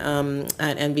woman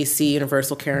at NBC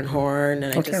Universal, Karen Horn,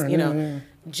 and I just Karen,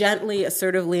 gently,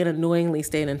 assertively, and annoyingly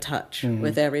stayed in touch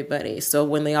with everybody. So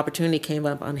when the opportunity came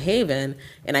up on Haven,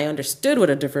 and I understood what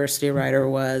a diversity writer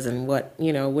was and what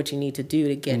you need to do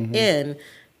to get in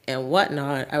and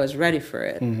whatnot, I was ready for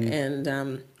it.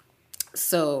 And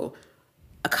so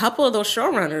a couple of those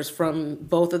showrunners from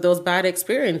both of those bad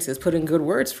experiences put in good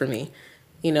words for me.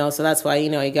 So that's why,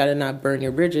 you got to not burn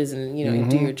your bridges and, you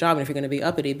do your job. And if you're going to be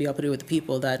uppity with the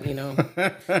people that,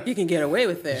 you can get away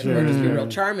with it or just be real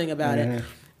charming about it.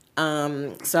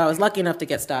 So I was lucky enough to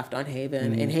get staffed on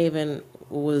Haven. And Haven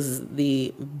was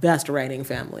the best writing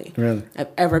family I've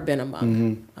ever been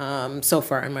among so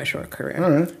far in my short career. All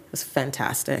right. It was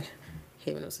fantastic.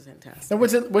 Haven was fantastic. And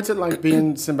what's it like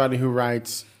being somebody who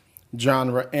writes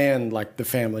genre and like the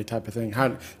family type of thing?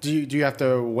 How do you have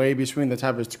to weigh between the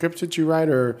type of scripts that you write,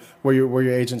 or where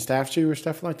your agent staffs you or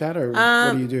stuff like that, or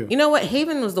what do you do? You know what?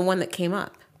 Haven was the one that came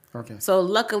up. Okay. So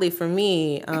luckily for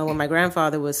me, when my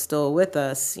grandfather was still with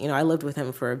us, I lived with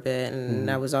him for a bit,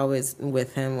 and I was always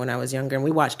with him when I was younger, and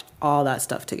we watched all that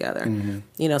stuff together.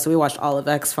 So we watched all of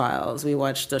X-Files. We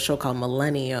watched a show called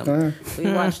Millennium.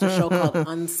 We watched a show called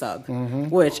Unsub,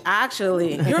 which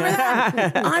actually, you remember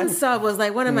that? Unsub was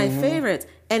like one of my favorites.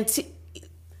 And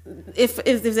if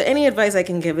there's any advice I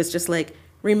can give, it's just like,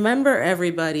 remember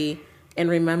everybody and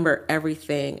remember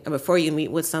everything. And before you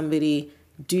meet with somebody,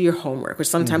 do your homework, which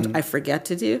sometimes I forget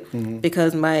to do,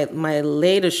 because my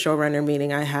latest showrunner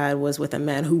meeting I had was with a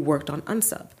man who worked on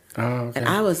Unsub. Oh, okay. And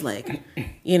I was like,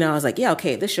 yeah,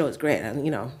 okay, this show is great.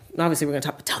 And, obviously we're going to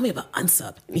talk, but tell me about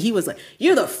Unsub. And he was like,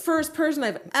 you're the first person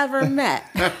I've ever met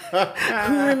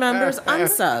who remembers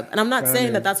Unsub. And I'm not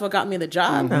saying that that's what got me the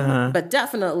job, but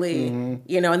definitely, and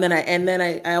then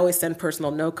I always send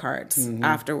personal note cards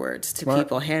afterwards to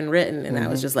people, handwritten. And I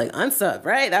was just like, Unsub,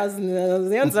 right? That was the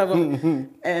Unsub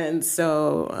one. And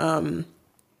so,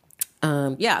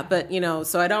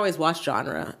 so I'd always watch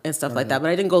genre and stuff like that, but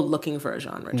I didn't go looking for a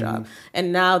genre job.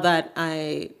 And now that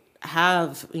I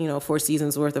have, 4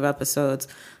 seasons worth of episodes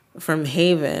from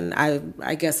Haven,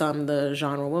 I guess I'm the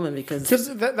genre woman because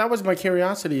that was my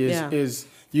curiosity is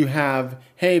you have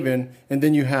Haven and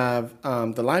then you have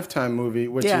the Lifetime movie,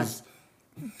 which is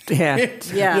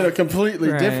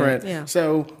completely different. Yeah.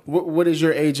 So what is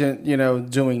your agent,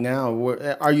 doing now?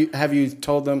 Have you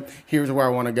told them here's where I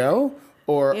want to go?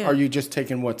 Or are you just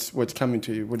taking what's coming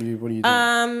to you? What are you doing?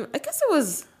 I guess it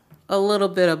was a little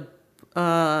bit of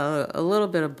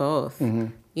both.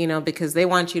 Because they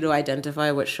want you to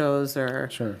identify what shows are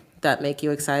that make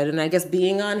you excited. And I guess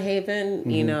being on Haven,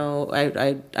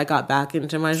 I got back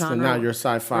into my genre. So now you're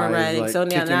sci-fi writing. like so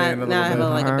now I have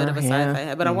a bit of a sci-fi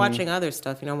head. But I'm Mm-hmm. watching other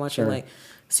stuff. I'm watching like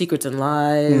Secrets and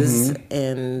Lies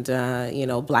and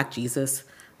Black Jesus.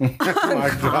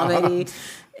 Comedy.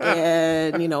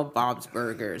 And Bob's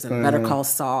Burgers and Better Call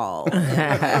Saul,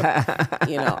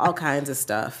 and, all kinds of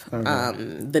stuff.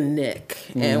 The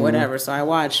Nick and whatever. So I'm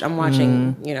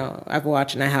watching. I've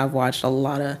watched and I have watched a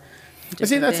lot of.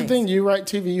 See, that's the thing. You write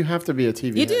TV, you have to be a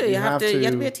TV. You do. head. You have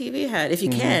to be a TV head if you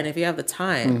can, if you have the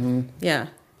time. Yeah,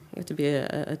 you have to be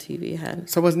a TV head.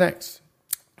 So what's next?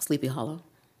 Sleepy Hollow.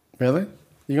 Really?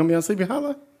 You gonna be on Sleepy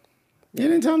Hollow? You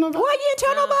didn't tell nobody? Why you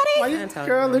didn't tell nobody?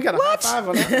 Girl, you got a high five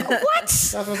on that. What?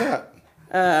 That's what's up.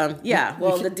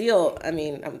 Well, the deal, I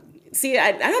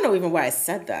don't know even why I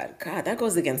said that. God, that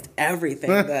goes against everything.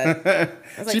 That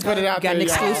She put it out Got there. an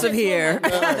exclusive here. We're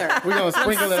going to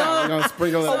sprinkle it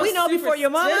out. We know before your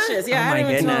mama? Yeah, Oh, my I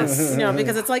don't even goodness. know,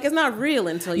 because it's like, it's not real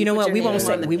until You know put what? your We name won't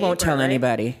on the we won't paper, tell right?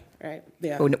 anybody. Right.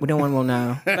 Yeah. No one will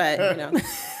know. But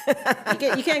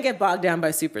you can't get bogged down by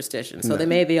superstition. So they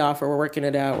may be off, or we're working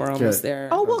it out. We're almost there.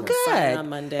 Oh, well, good. Starting on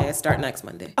Monday. I start next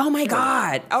Monday. Oh my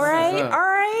God! All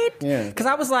right. Yeah. Because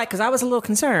I was a little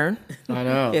concerned. I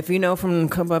know. If you know from a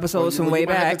couple episodes from Well, way you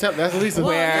might have back, to tell- that's Lisa.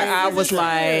 where I was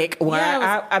like,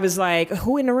 I was like,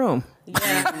 who in the room?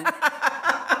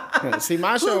 See,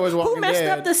 my show was Walking Who messed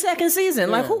Dead. up the second season?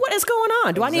 Like, what is going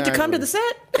on? Do I need to come to the set?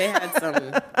 They had some,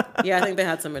 I think they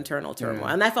had some internal turmoil,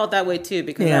 and I felt that way too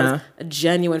because I Yeah. was a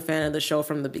genuine fan of the show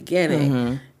from the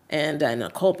beginning, and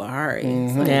Nicole Bahari,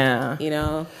 it's like, Yeah.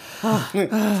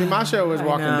 See, my show was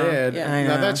Walking Dead. Yeah. I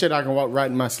Now know. that shit I can walk right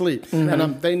in my sleep.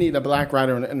 And they need a black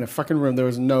writer in the fucking room. There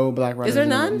was no black writer. Is there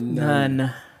none?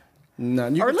 None.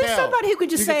 None. You Or can at least tell. somebody who could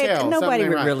just You can say, tell nobody something would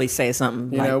ain't right. really say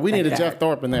something. You know, we need a that. Jeff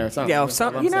Thorpe in there or something. Yeah, That's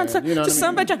what I'm saying. just You know what I mean?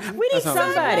 somebody. We need That's what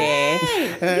I'm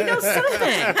saying. somebody.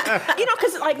 Something.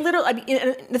 Because like literally,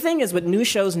 the thing is with new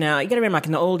shows now, you got to remember, like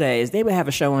in the old days, they would have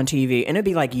a show on TV and it'd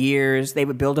be like years. They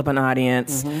would build up an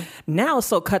audience. Now it's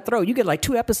so cutthroat. You get like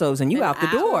 2 episodes and you out the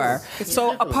door.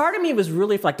 So a part of me was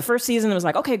really like the first season. It was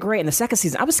like, okay, great. And the second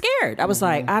season, I was scared. I was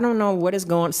like, I don't know what is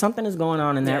going. Something is going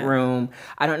on in that room.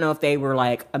 I don't know if they were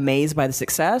like amazed by the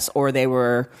success or they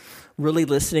were really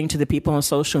listening to the people on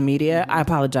social media. I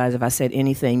apologize if I said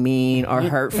anything mean or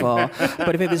hurtful,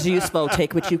 but if it was useful,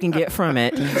 take what you can get from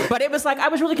it. But it was like, I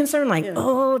was really concerned, like,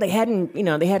 they hadn't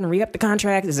re-upped the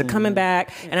contract. Is it coming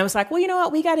back? And I was like, well, you know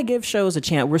what? We got to give shows a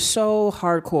chance. We're so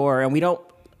hardcore and we don't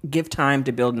give time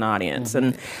to build an audience.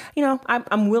 And,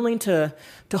 I'm willing to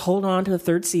hold on to the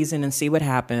third season and see what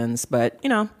happens. But, it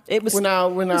was, it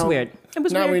was weird. It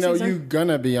was now weird we know season. you're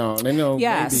gonna be on. They know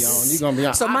Yes. they be on. You're gonna be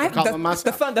on.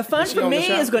 So the fun for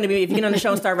me is going to be if you get on the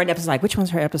show and start writing episodes, like, which one's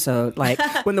her episode? Like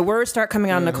when the words start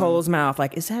coming out of Nicole's mouth,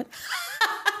 like, is that?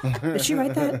 Did she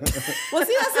write that? Well,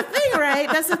 see, that's the thing, right?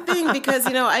 That's the thing because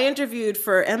I interviewed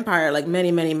for Empire like many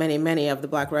of the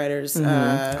Black writers.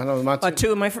 I know my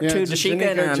Two of my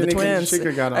Dashika and the twins.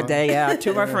 Got on. A day, yeah. Two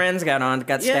of our friends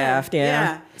got staffed.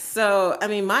 Yeah. So, I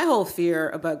mean, my whole fear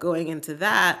about going into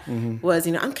that was,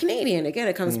 I'm Canadian. Again,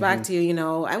 it comes back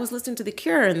to, I was listening to The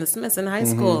Cure and the Smiths in high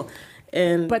school.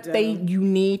 But you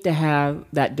need to have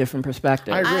that different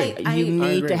perspective. I agree. You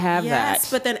need to have that. Yes,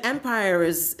 but then Empire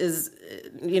is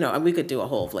we could do a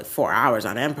whole 4 hours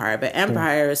on Empire, but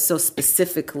Empire is so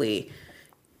specifically,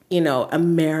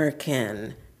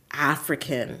 American,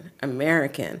 African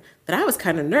American that I was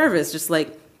kind of nervous, just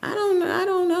like I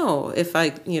don't know if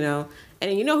I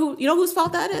and you know whose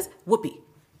fault that is? Whoopi.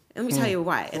 Let me tell you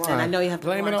why. And then I know you have to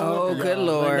blame it on Oh, Whoopi. good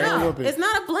Lord. No, it's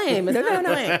not a blame. It's not a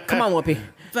blame. Come on, Whoopi.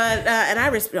 But and I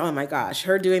oh my gosh,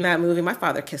 her doing that movie. My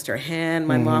father kissed her hand.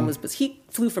 My mom was he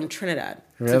flew from Trinidad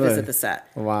to Really? visit the set.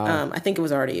 Wow. I think it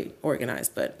was already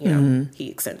organized, but he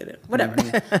extended it. Whatever.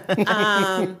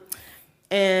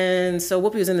 And so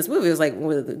Whoopi was in this movie. It was like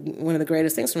one of the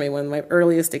greatest things for me. One of my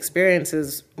earliest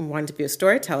experiences wanting to be a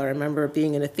storyteller. I remember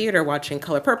being in a theater watching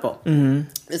Color Purple.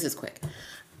 This is quick.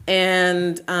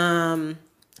 And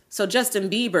so Justin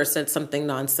Bieber said something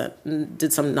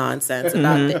did some nonsense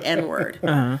about the N-word.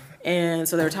 And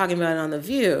so they were talking about it on The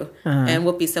View. And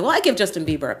Whoopi said, well, I give Justin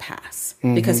Bieber a pass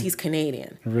because he's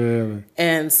Canadian. Really?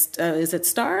 And is it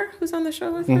Star who's on the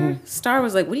show with her? Star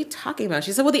was like, what are you talking about?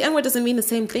 She said, well, the N-word doesn't mean the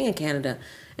same thing in Canada.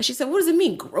 And she said, what does it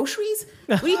mean? Groceries?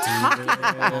 What are you talking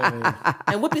about?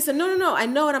 And Whoopi said, no, I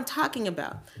know what I'm talking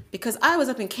about. Because I was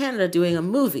up in Canada doing a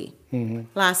movie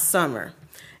last summer.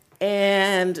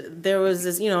 And there was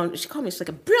this, she called me, she's like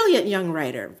a brilliant young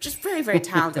writer, just very, very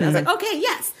talented. I was like, okay,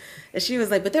 yes. And she was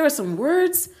like, but there were some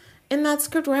words in that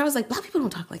script where I was like, Black people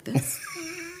don't talk like this.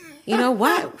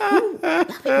 Why? Black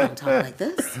people don't talk like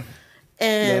this.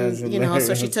 And,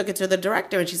 so she took it to the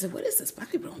director and she said, what is this?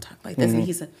 Black people don't talk like this. And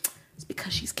he said, it's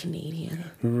because she's Canadian.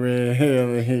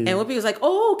 Really? And Whoopi was like,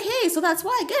 oh, okay, so that's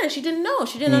why I get it. She didn't know.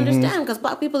 She didn't understand because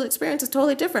Black people's experience is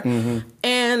totally different.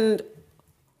 And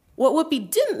what Whoopi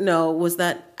didn't know was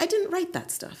that I didn't write that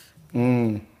stuff.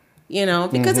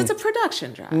 Because it's a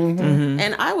production draft.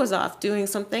 And I was off doing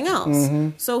something else.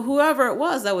 So whoever it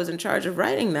was that was in charge of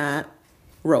writing that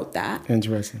wrote that.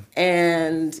 Interesting.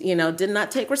 And, did not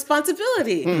take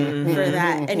responsibility for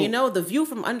that. And, the view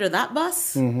from under that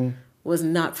bus was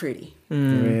not pretty.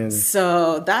 Really?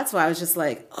 So that's why I was just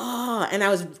like, oh, and I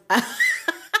was...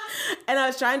 And I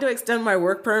was trying to extend my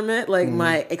work permit, like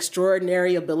my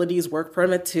extraordinary abilities work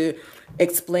permit, to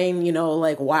explain,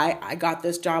 why I got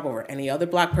this job over any other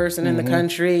Black person in the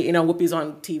country. Whoopi's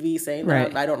on TV saying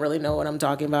that I don't really know what I'm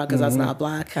talking about because that's not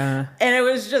Black. And it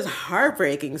was just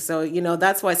heartbreaking. So,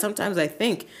 that's why sometimes I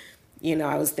think,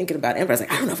 I was thinking about Empire. I was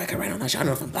like, I don't know if I can write on that show. I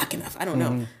don't know if I'm Black enough. I don't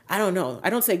know. I don't know. I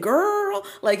don't say girl.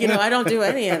 I don't do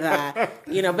any of that.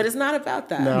 But it's not about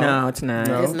that. No, it's not.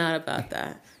 No. It's not about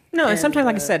that. No, and sometimes,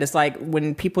 like I said, it's like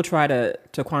when people try to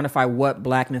quantify what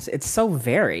Blackness, it's so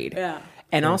varied. Yeah.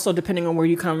 And also depending on where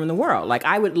you come in the world. Like,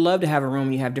 I would love to have a room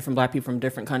where you have different Black people from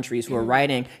different countries who are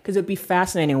writing, because it'd be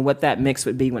fascinating what that mix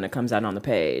would be when it comes out on the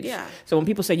page. Yeah. So when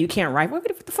people say you can't write, what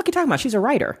the fuck are you talking about? She's a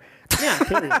writer.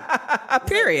 Yeah.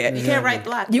 Period. You can't write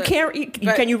Black. You can't.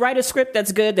 Can you write a script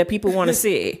that's good that people want to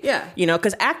see? Yeah.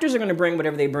 Because actors are going to bring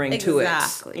whatever they bring to it.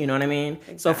 Exactly. You know what I mean?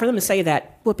 Exactly. So for them to say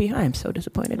that, Whoopi, I am so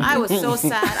disappointed. I was so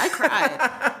sad. I cried.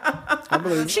 I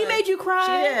believe She made you cry?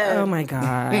 She did. Oh my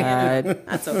God.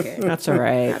 That's okay. That's all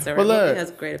right. That's all right. But look, Whoopi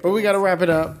has great but we got to wrap it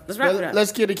up. Let's wrap it up.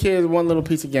 Let's give the kids one little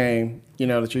piece of game,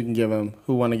 that you can give them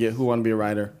who want to be a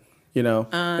writer,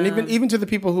 and even to the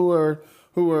people who are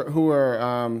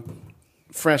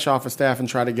fresh off of staff and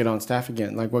try to get on staff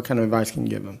again. Like, what kind of advice can you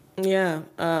give them? Yeah.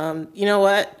 You know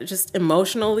what? Just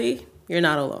emotionally, you're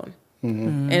not alone.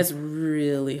 And it's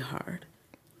really hard.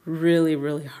 Really,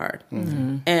 really hard.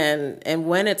 And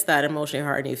when it's that emotionally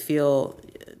hard and you feel,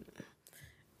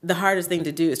 the hardest thing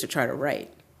to do is to try to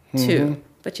write too.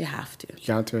 But you have to. You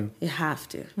got to. You have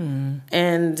to.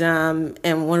 And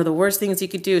one of the worst things you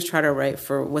could do is try to write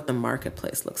for what the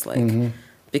marketplace looks like.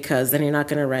 because then you're not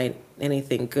going to write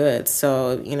anything good.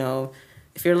 So, you know,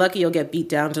 if you're lucky, you'll get beat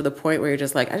down to the point where you're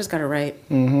just like, I just got to write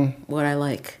what I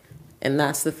like. And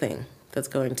that's the thing that's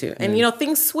going to. And, you know,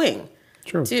 things swing.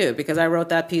 True. Too, because I wrote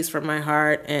that piece from my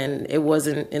heart and it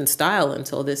wasn't in style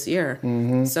until this year.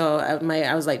 So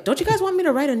I was like, don't you guys want me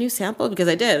to write a new sample? Because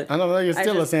I did. I don't know, you're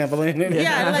still a sample, ain't it?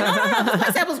 Yeah, I'm like, oh, no,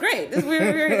 my sample's great. We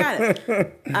already got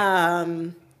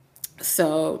it.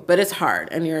 So, but it's hard,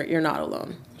 and you're not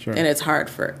alone. Sure. And it's hard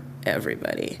for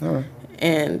everybody. All right.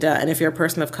 And if you're a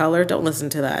person of color, don't listen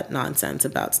to that nonsense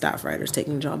about staff writers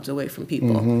taking jobs away from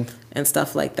people and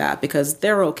stuff like that, because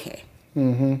they're okay.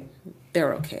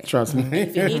 They're okay. Trust me.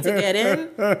 If you need to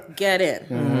get in,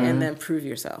 and then prove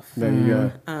yourself. There you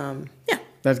go. Yeah.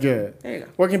 That's good. There you go.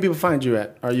 Where can people find you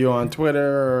at? Are you on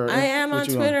Twitter? Or I am on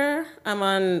Twitter. I'm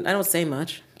on. I don't say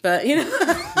much, but you know.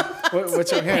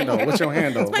 What's your handle? What's your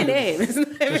handle? It's my name. Isn't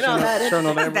it?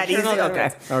 That easy.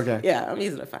 Okay. Okay. Yeah, I'm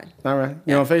easy to find. All right.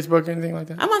 You on Facebook or anything like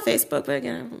that? I'm on Facebook, but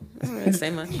again, I don't really say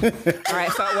much. All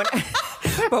right.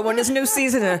 But when this new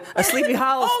season of Sleepy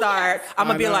Hollow start, I'm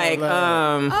gonna be like,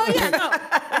 Oh yeah, no.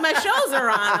 When my shows are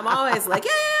on, I'm always like, the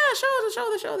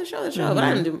show. But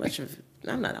I don't do much of.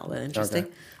 I'm not all that interesting.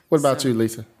 Okay. What about you,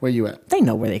 Lisa? Where you at? they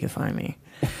know where they can find me.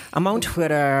 I'm on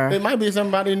Twitter. It might be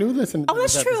somebody new listening. Oh,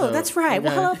 that's true. That's right.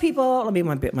 Well, hello, people. Let me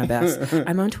do my best.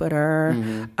 I'm on Twitter.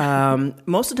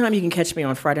 Most of the time, you can catch me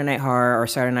on Friday Night Horror or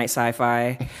Saturday Night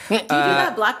Sci-Fi. Do you do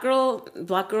that Black Girl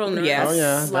Nerd? Yes. Oh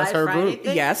yeah, that's her group.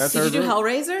 Yes. That's Did her you do group.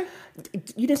 Hellraiser?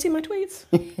 You didn't see my tweets?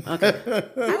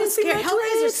 I was scared.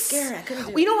 Hellraiser's scary. I couldn't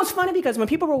do Well, you know what's funny? Because when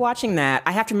people were watching that,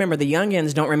 I have to remember the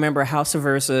youngins don't remember how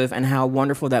subversive and how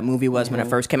wonderful that movie was when it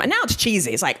first came out. Now it's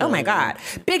cheesy. It's like, oh my God,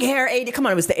 big hair, 80. Come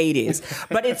on, it was the 80s.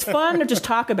 But it's fun to just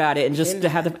talk about it and just to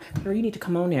have the. Girl, you need to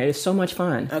come on there. It's so much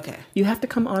fun. Okay. You have to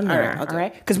come on there. I'll do All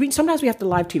right. Because sometimes we have to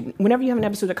live tweet. Whenever you have an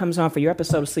episode that comes on for your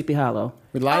episode of Sleepy Hollow,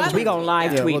 We live we gonna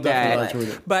live tweet we'll that. definitely live tweet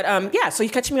it. But yeah, so you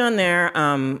catch me on there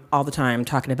all the time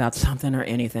talking about something or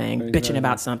anything, bitching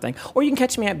about something. Or you can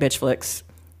catch me at Bitchflix,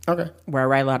 Okay. where I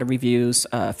write a lot of reviews,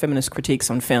 feminist critiques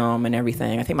on film and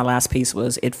everything. I think my last piece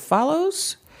was It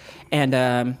Follows. And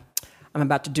I'm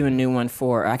about to do a new one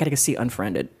for, I got to go see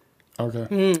Unfriended.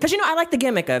 Okay. Because, you know, I like the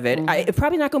gimmick of it. It's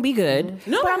probably not going to be good.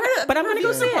 No, but I'm going to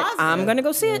go see it. I'm going to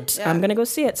go see it. I'm going to go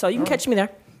see it. So you can catch me there.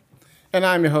 And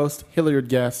I'm your host, Hilliard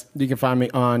Guest. You can find me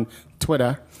on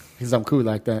Twitter because I'm cool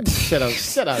like that. Shut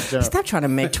up, Joe. Stop trying to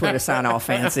make Twitter sound all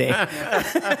fancy.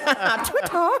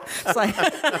 Twitter. It's like,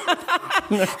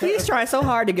 he's trying so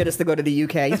hard to get us to go to the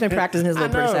UK. He's been practicing his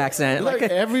little British accent. Look,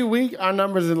 Like, every week our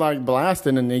numbers are like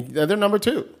blasting, and they're number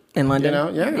 2 in London.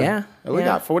 You know, yeah. We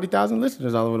got 40,000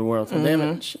 listeners all over the world. So damn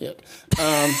it, shit.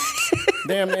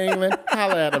 Damn England,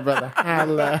 holla at it, brother.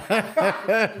 Holla.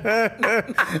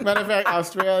 Matter of fact,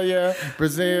 Australia,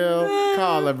 Brazil,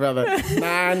 call it, brother.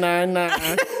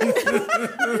 999.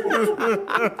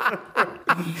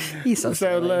 He's so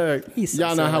So silly. look, He's so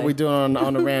y'all know how silly. we do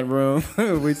on the rant room.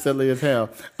 We silly as hell.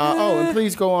 And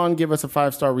please go on, give us a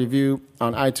 5-star review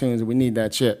on iTunes. We need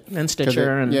that shit. And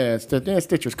Stitcher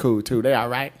Stitcher's cool too. They all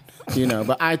right, you know.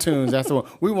 But iTunes, that's the one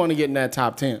we want to get in that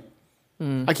top 10.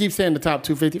 I keep saying the top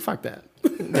 250. Fuck that.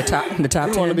 The top We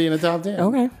 10. want to be in the top 10.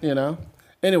 Okay. You know.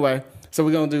 Anyway, so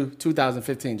we're gonna do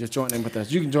 2015. Just join in with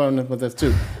us. You can join in with us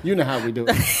too. You know how we do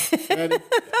it. Ready?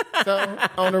 So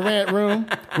on the rant room,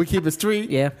 we keep it street.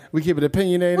 Yeah. We keep it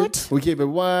opinionated. What? We keep it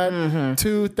what?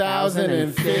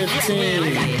 2015.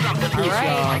 All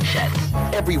right.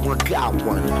 Everyone got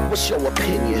one. What's your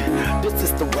opinion? This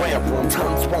is the rap room.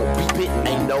 Tongues won't be bitten.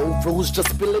 Ain't no rules, just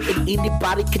spill it, and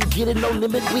anybody can get it. No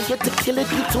limit. We here to kill it.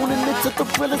 You tuning into the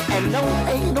thrillers, and no,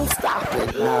 ain't no stopping.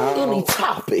 Any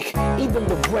topic, even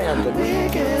the random.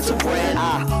 Niggas around.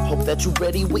 I hope that you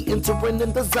ready. We entering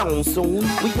in the zone soon.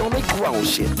 We on a grown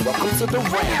shit. Welcome to the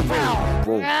rap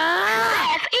room.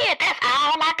 That's it. That's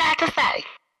all I got to say.